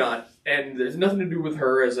shit you not. And there's nothing to do with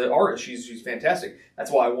her as an artist. She's fantastic. That's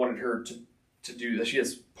why I wanted her to do this. She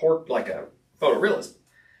has like a photorealism.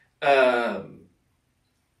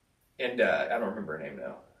 And I don't remember her name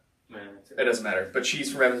now. Man, it doesn't matter. But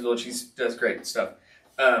she's from Evansville. She does great stuff.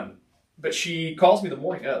 But she calls me the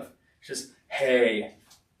morning of. She says, "Hey,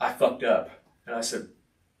 I fucked up." And I said,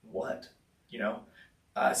 "What?"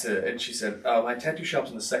 I said, and she said, "My tattoo shop's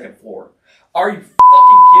on the second floor." Are you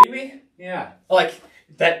fucking kidding me? Yeah. Like,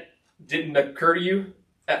 that didn't occur to you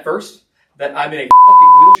at first? That I'm in a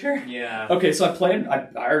fucking wheelchair? Yeah. Okay, so I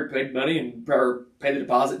already paid money and paid the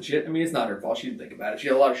deposit and shit. It's not her fault. She didn't think about it. She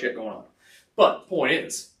had a lot of shit going on. But, point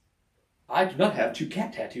is, I do not have 2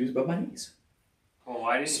 cat tattoos above my knees. Well,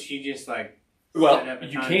 why didn't she just, Well, set up a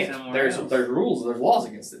you time can't. somewhere else? There's rules. There's laws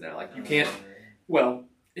against it now. Like, you can't. Well,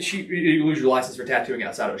 you lose your license for tattooing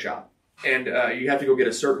outside of a shop. And you have to go get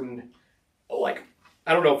a certain,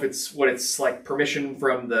 I don't know if it's permission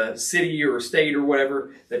from the city or state or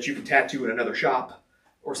whatever that you can tattoo in another shop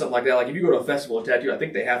or something like that. Like if you go to a festival and tattoo, I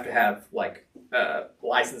think they have to have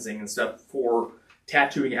licensing and stuff for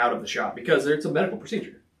tattooing out of the shop because it's a medical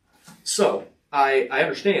procedure. So I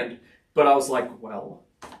understand, but I was like, well,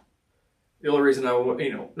 the only reason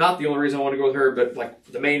not the only reason I wanted to go with her, but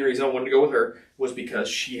the main reason I wanted to go with her was because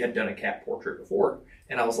she had done a cat portrait before.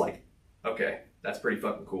 And I was like, okay, that's pretty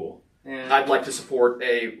fucking cool. Yeah. I'd like to support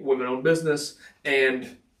a women-owned business,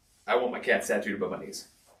 and I want my cat tattooed above my knees.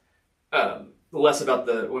 Less about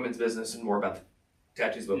the women's business and more about the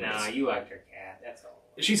tattoos above my knees. No, you like your cat. That's all.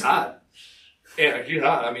 She's hot. Yeah, she's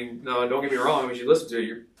hot. No, don't get me wrong. You listen to her,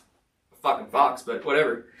 you're a fucking fox, but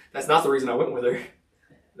whatever. That's not the reason I went with her.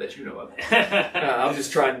 That you know of. I was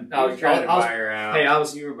just trying. I was trying to buy her out. Hey,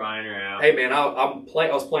 you were buying her out. Hey, man, I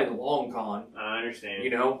was playing the long con. I understand. You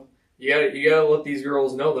gotta let these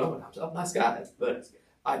girls know that I'm a nice guy, but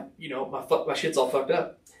my shit's all fucked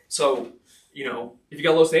up. So, if you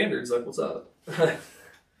got low standards, what's up?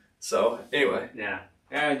 So anyway, yeah,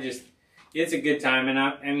 it's a good time, and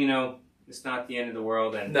it's not the end of the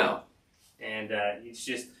world, and no, and it's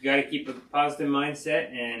just you got to keep a positive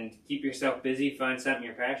mindset and keep yourself busy, find something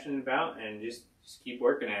you're passionate about, and just keep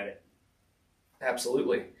working at it.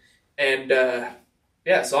 Absolutely, and.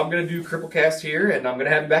 Yeah, so I'm going to do CrippleCast here, and I'm going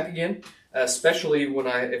to have you back again, especially when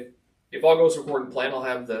if all goes according to plan, I'll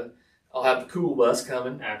have the cool bus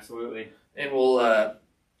coming. Absolutely. And we'll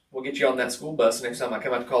get you on that school bus next time I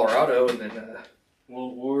come out to Colorado, and then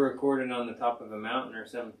we'll record it on the top of a mountain or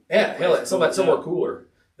something. Yeah, hell, somewhere cooler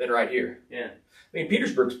than right here. Yeah.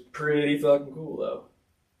 Petersburg's pretty fucking cool though.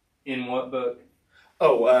 In what book?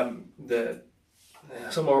 Oh, one of those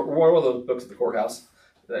books at the courthouse.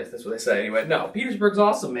 That's what they say anyway. No, Petersburg's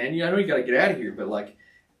awesome, man. I know you got to get out of here, but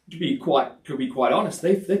to be quite honest,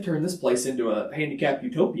 they turned this place into a handicap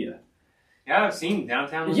utopia. Yeah, I've seen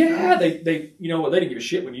downtown. Yeah, they they didn't give a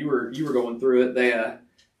shit when you were going through it. They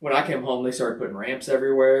when I came home, they started putting ramps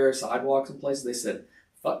everywhere, sidewalks in places. They said,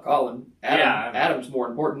 "Fuck Collin, Adam's more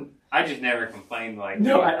important." I just never complained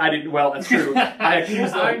No, I didn't. Well, that's true. I'm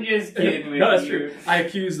just kidding with you. No, that's true. I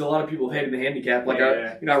accused a lot of people of hating the handicap.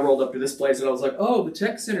 I rolled up to this place and I was like, "Oh, the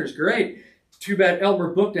tech center's great. Too bad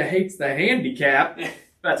Elmer Bookta hates the handicap."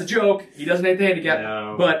 That's a joke. He doesn't hate the handicap.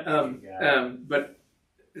 No, but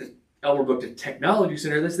Elmer booked a technology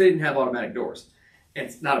center. They didn't have automatic doors. And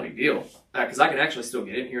it's not a big deal because I can actually still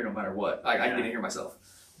get in here no matter what. I can get in here myself.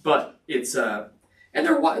 But it's and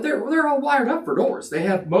they're all wired up for doors. They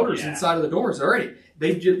have motors inside of the doors already.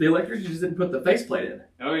 The electrician just didn't put the faceplate in.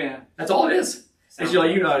 Oh yeah, that's all it is. It's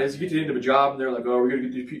like, you know how it is. You get to the end of a job and they're like, "Oh, we're gonna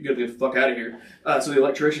get the fuck out of here." So the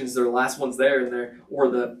electricians, they're the last ones there, and they're or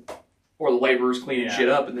the laborers cleaning shit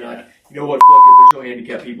up, and they're like, "You know what? Fuck it. There's no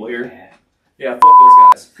handicapped people here." Yeah, fuck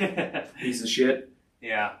those guys. Piece of shit.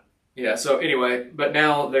 Yeah. Yeah. So anyway, but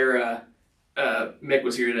now they're Mick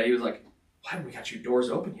was here today. He was like, "Why haven't we got your doors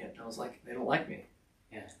open yet?" And I was like, "They don't like me.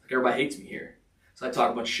 Yeah, like everybody hates me here." So I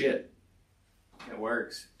talk a bunch of shit. It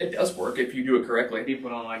works. It does work if you do it correctly. People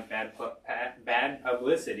don't like bad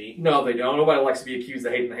publicity. No, they don't. Nobody likes to be accused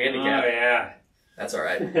of hating the handicap. Oh yeah, that's all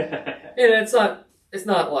right. And it's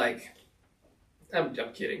not like I'm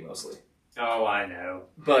kidding mostly. Oh, I know.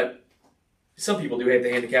 But some people do hate the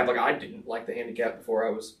handicap. Like I didn't like the handicap before I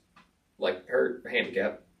was like hurt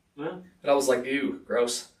handicap. Well, but I was like, ew,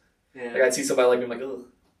 gross. Yeah. Like I'd see somebody like me, I'm like, ugh.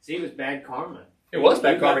 See, it was bad karma. It was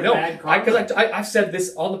bad karma. No, because I've said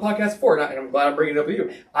this on the podcast before, and I'm glad I'm bringing it up with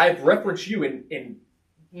you. I've referenced you in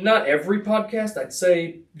not every podcast. I'd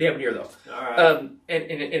say damn near though. All right.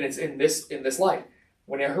 And it's in this light.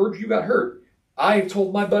 When I heard you got hurt, I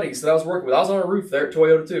told my buddies that I was working with. I was on a roof there at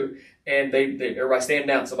Toyota too, and they everybody stand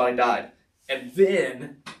down. Somebody died, and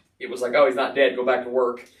then it was like, oh, he's not dead. Go back to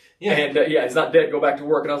work. Yeah. And he's not dead. Go back to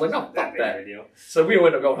work. And I was like, no, fuck that. So we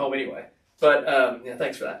ended up going home anyway. But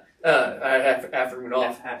thanks for that. I had afternoon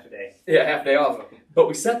off. Half a day. Yeah, half day off. But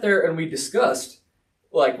we sat there and we discussed,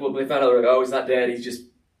 like, when we found out, like, oh, he's not dead. He's just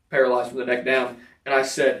paralyzed from the neck down. And I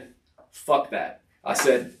said, fuck that. I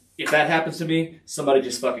said, if that happens to me, somebody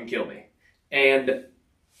just fucking kill me. And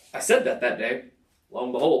I said that day. Lo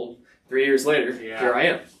and behold, 3 years later, here I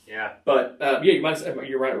am. Yeah. But, you might have said,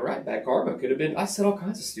 you're right. Bad karma could have been, I said all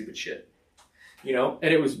kinds of stupid shit. You know?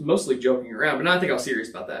 And it was mostly joking around. But I think I was serious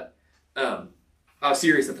about that. I was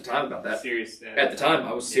serious at the time about that. Serious. At the time,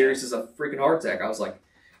 I was serious as a freaking heart attack. I was like,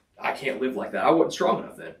 I can't live like that. I wasn't strong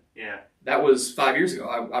enough then. Yeah. That was 5 years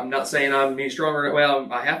ago. I'm not saying I'm any stronger. Well,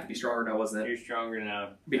 I have to be stronger than I was then. You're stronger now.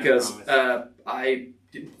 Because I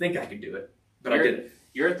didn't think I could do it, but I did it.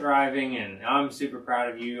 You're thriving, and I'm super proud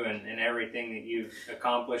of you and everything that you've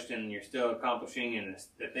accomplished and you're still accomplishing and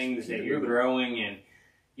the things that you're growing. And,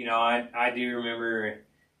 you know, I do remember...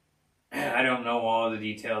 I don't know all the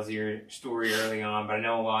details of your story early on, but I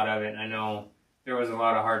know a lot of it. I know there was a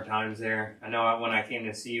lot of hard times there. I know when I came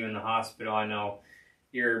to see you in the hospital, I know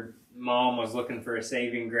your mom was looking for a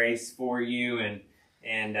saving grace for you, and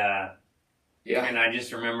I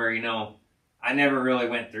just remember, you know, I never really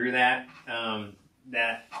went through that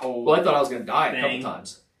that whole. Well, I thought I was going to die a couple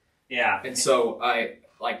times. Yeah, and so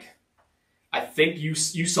I think you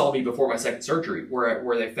saw me before my second surgery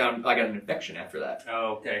where they found I got an infection after that.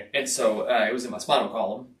 Oh, okay. And so it was in my spinal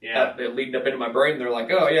column. Yeah. Leading up into my brain, they're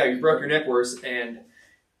like, oh, yeah, you broke your neck worse, and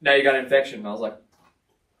now you got an infection. And I was like,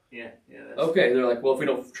 yeah. Okay. They're like, well, if we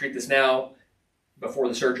don't treat this now, before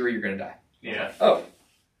the surgery, you're going to die. Yeah. Like, oh.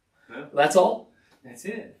 Well, that's all? That's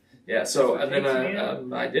it. Yeah, so, and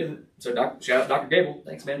then I didn't. So shout out Dr. Gable.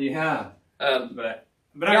 Thanks, man. Yeah. But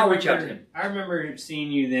I'll reach out to him. I remember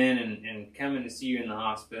seeing you then and coming to see you in the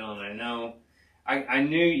hospital, and I know I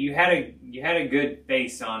knew you had a good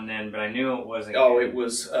face on then, but I knew it wasn't. Oh, good. It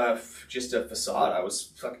was just a facade. I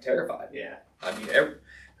was fucking terrified. Yeah. I mean,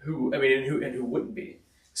 who wouldn't be?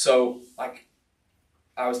 So like,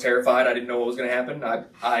 I was terrified. I didn't know what was going to happen.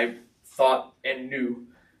 I thought and knew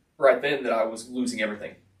right then that I was losing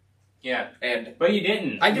everything. Yeah. But you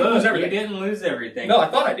didn't. I didn't lose everything. You didn't lose everything. No, I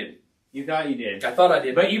thought I did. You thought you did. I thought I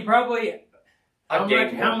did. But you probably... How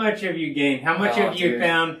much have you gained? How much have you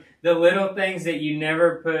found the little things that you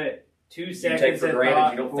never put 2 seconds you take for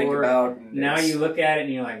granted, you don't think about. Now you look at it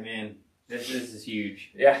and you're like, man, this is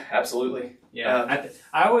huge. Yeah, absolutely. Yeah.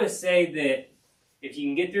 I always say that if you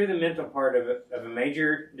can get through the mental part of a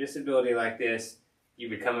major disability like this, you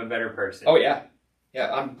become a better person. Oh, yeah.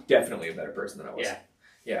 Yeah, I'm definitely a better person than I was. Yeah.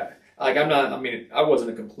 Yeah. Like, I wasn't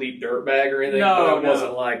a complete dirtbag or anything, no, but I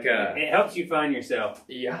wasn't like... it helps you find yourself.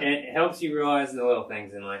 Yeah. And it helps you realize the little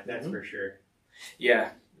things in life, that's for sure. Yeah,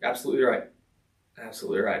 absolutely right.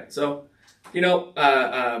 Absolutely right. So, you know,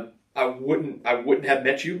 I wouldn't have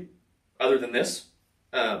met you other than this,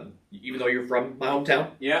 even though you're from my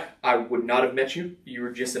hometown. Yeah. I would not have met you. You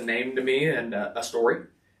were just a name to me and a story.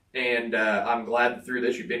 And I'm glad that through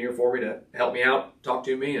this you've been here for me to help me out, talk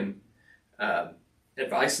to me, and...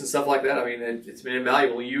 advice and stuff like that. I mean, it's been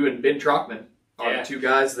invaluable. You and Ben Trockman are the two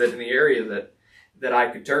guys that in the area that I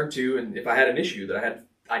could turn to, and if I had an issue that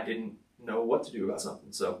I didn't know what to do about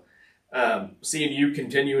something. So seeing you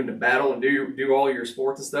continuing to battle and do all your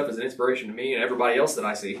sports and stuff is an inspiration to me and everybody else that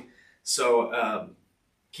I see. So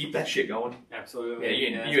keep that shit going. Absolutely.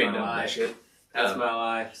 Yeah, you ain't done that shit. That's my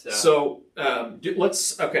life.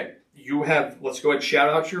 Let's go ahead and shout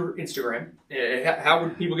out your Instagram. How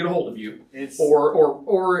would people get a hold of you?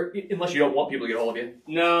 Or unless you don't want people to get a hold of you.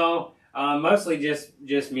 No, mostly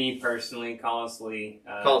just me personally, Collin Sallee.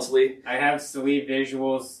 Collin Sallee. I have Sallee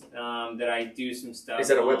Visuals that I do some stuff. Is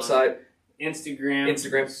that a website? Instagram.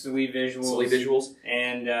 Sallee Visuals. Sallee Visuals.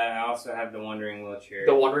 And I also have the Wandering Wheelchair.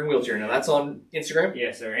 The Wandering Wheelchair. Now that's on Instagram.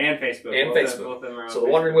 Yes, sir, and Facebook. Both of them are on so the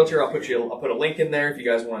Wandering Wheelchair. I'll put a link in there if you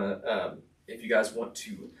guys want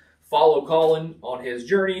to follow Collin on his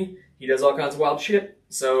journey. He does all kinds of wild shit.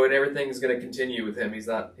 So and everything is going to continue with him. He's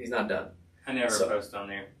not done. I never post on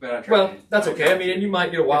there, but I try. Well, that's okay. I mean, and you might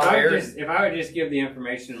get a wild hair. If I would just give the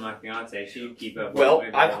information to my fiance, she'd keep up. Well,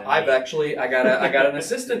 I got an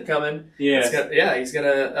assistant coming. Yeah, he's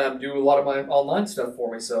gonna do a lot of my online stuff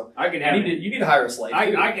for me. So you need to hire a slave.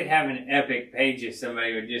 I could have an epic page if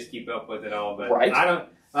somebody would just keep up with it all, but right. I don't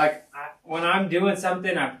when I'm doing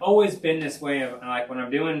something. I've always been this way. Like when I'm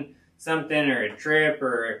doing something or a trip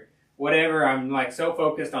or whatever, I'm like so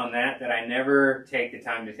focused on that I never take the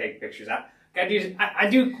time to take pictures. I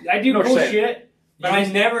do cool shit, but I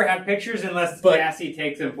never have pictures unless Cassie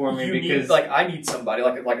takes them for me because I need somebody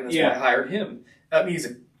like that's why I hired him. I mean, he's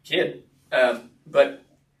a kid, but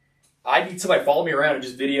I need somebody to follow me around and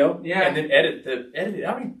just video and then edit it.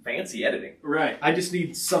 I don't need fancy editing. Right. I just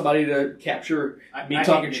need somebody to capture me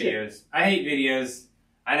talking shit. I hate videos.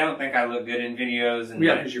 I don't think I look good in videos. And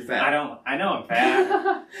because you're fat. I know I'm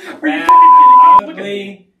fat. I'm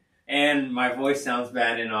ugly, and my voice sounds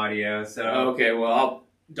bad in audio. So okay, well I'll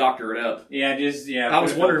doctor it up. Yeah. I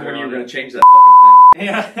was wondering when you were going to change that fucking thing.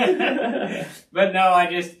 Yeah. But no,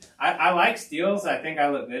 I like stills. I think I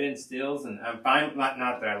look good in stills, and I'm fine. Not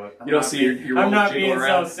that I look. You don't see your I'm not being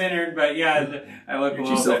self-centered, but yeah, I look a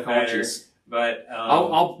little bit better. But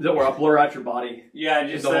don't worry, I'll blur out your body. Yeah,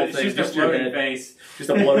 just the whole thing, just a bloated face. Just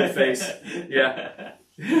a bloated face. Yeah.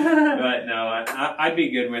 But no, I'd be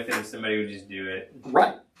good with it if somebody would just do it.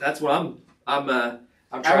 Right. That's what I'm trying.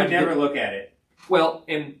 I would never look at it. Well,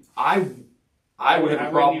 and I would have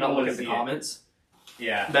a problem not looking at the comments.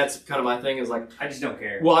 Yeah. That's kind of my thing. Is like I just don't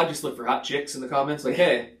care. Well, I just look for hot chicks in the comments. Like,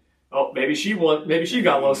 hey. Oh, maybe she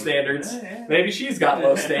got low standards. Maybe she's got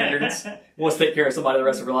low standards. Wants to take care of somebody the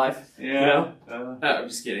rest of her life. Yeah. You know? I'm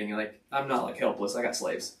just kidding. Like, I'm not like helpless. I got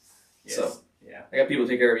slaves. Yes. So yeah, I got people to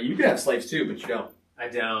take care of you. You can have slaves too, but you don't. I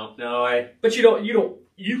don't. No, But you don't.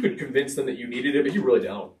 You could convince them that you needed it, but you really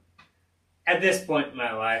don't. At this point in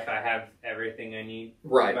my life, I have everything I need.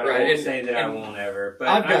 Right. But right. I won't say that I won't ever. But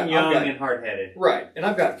I'm young and hard-headed. Right. And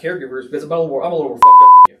I've got caregivers because I'm a little more fucked up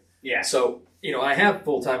than you. Yeah. So I have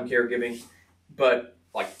full-time caregiving. But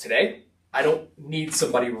like today, I don't need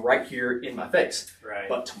somebody right here in my face. Right.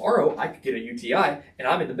 But tomorrow, I could get a UTI and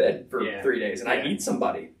I'm in the bed for 3 days, and I need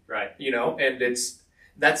somebody. Right. And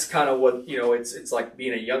that's kind of what it's like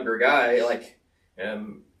being a younger guy. Like,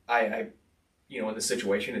 I in this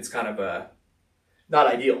situation, it's kind of not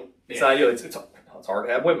ideal. It's not ideal. It's hard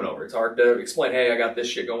to have women over. It's hard to explain. Hey, I got this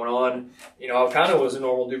shit going on. I kind of was a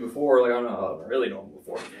normal dude before. Like I'm not really normal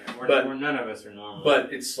before. Yeah, none of us are normal.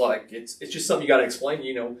 But it's like it's just something you got to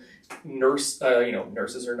explain. Nurses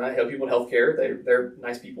are nice. People in healthcare, they're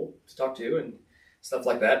nice people to talk to and stuff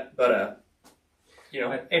like that. But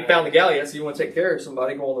ain't found the gal yet. So you want to take care of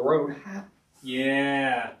somebody, go on the road.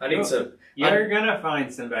 Yeah, I need some. You're gonna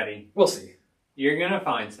find somebody. We'll see. You're gonna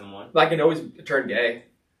find someone. I can always turn gay.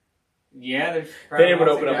 Yeah, there's. Then it would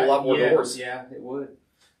open up a lot more doors. Yeah, it would.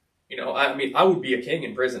 I would be a king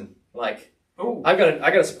in prison. Like, oh, I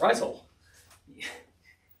got a surprise hole.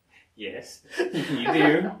 Yes, you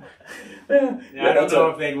do. I don't know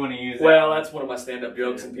if they'd want to use it. Well, that's one of my stand-up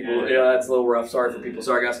jokes, and people, that's a little rough. Sorry for people.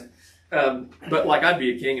 Sorry, guys. But like, I'd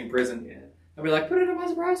be a king in prison. Yeah. I'd be like, put it in my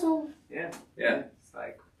surprise hole. Yeah. Yeah. It's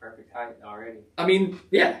like perfect height already. I mean,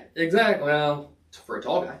 yeah, exactly. Well, for a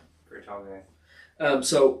tall guy.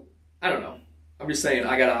 So I don't know. I'm just saying,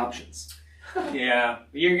 I got options. Yeah,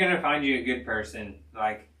 you're gonna find you a good person.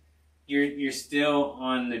 Like, you're still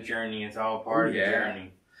on the journey. It's all part of the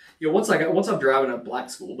journey. Once I'm driving a black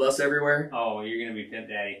school bus everywhere. Oh, you're gonna be Pimp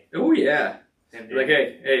Daddy. Oh yeah. Like,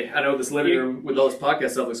 hey, I know this living room with all this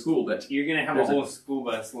podcast stuff looks cool, but you're gonna have a whole school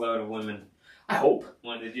bus load of women. I hope.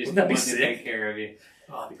 Want to just take care of you.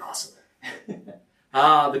 Oh, that'd be awesome.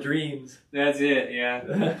 The dreams. That's it. Yeah.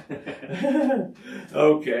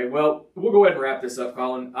 Okay. Well, we'll go ahead and wrap this up,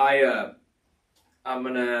 Collin. I'm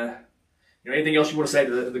gonna. Anything else you want to say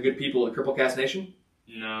to the good people of the CrippleCast Nation?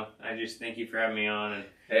 No, I just thank you for having me on, and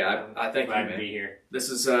Hey, I thank you, glad man. to be here. This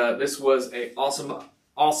was a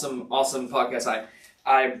awesome podcast.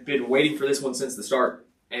 I've been waiting for this one since the start,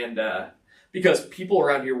 and because people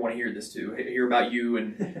around here want to hear this too, hear about you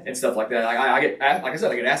and stuff like that. I get, like I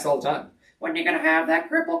said, I get asked all the time, when are you gonna have that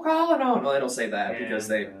cripple Collin on? Well, they don't say that because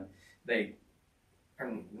they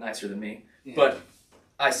are nicer than me, but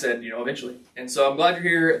I said, eventually. And so I'm glad you're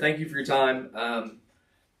here. Thank you for your time.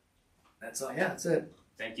 That's all. Yeah, that's it.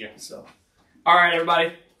 Thank you. So, all right,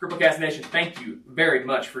 everybody, CrippleCast Nation, thank you very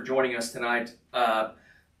much for joining us tonight.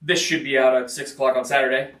 This should be out at 6 o'clock on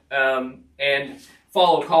Saturday. And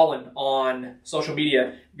follow Collin on social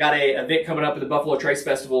media. Got a event coming up at the Buffalo Trace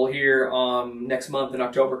Festival here next month in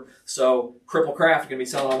October. So, CrippleCraft is going to be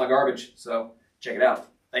selling all my garbage. So, check it out.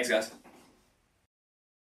 Thanks, guys.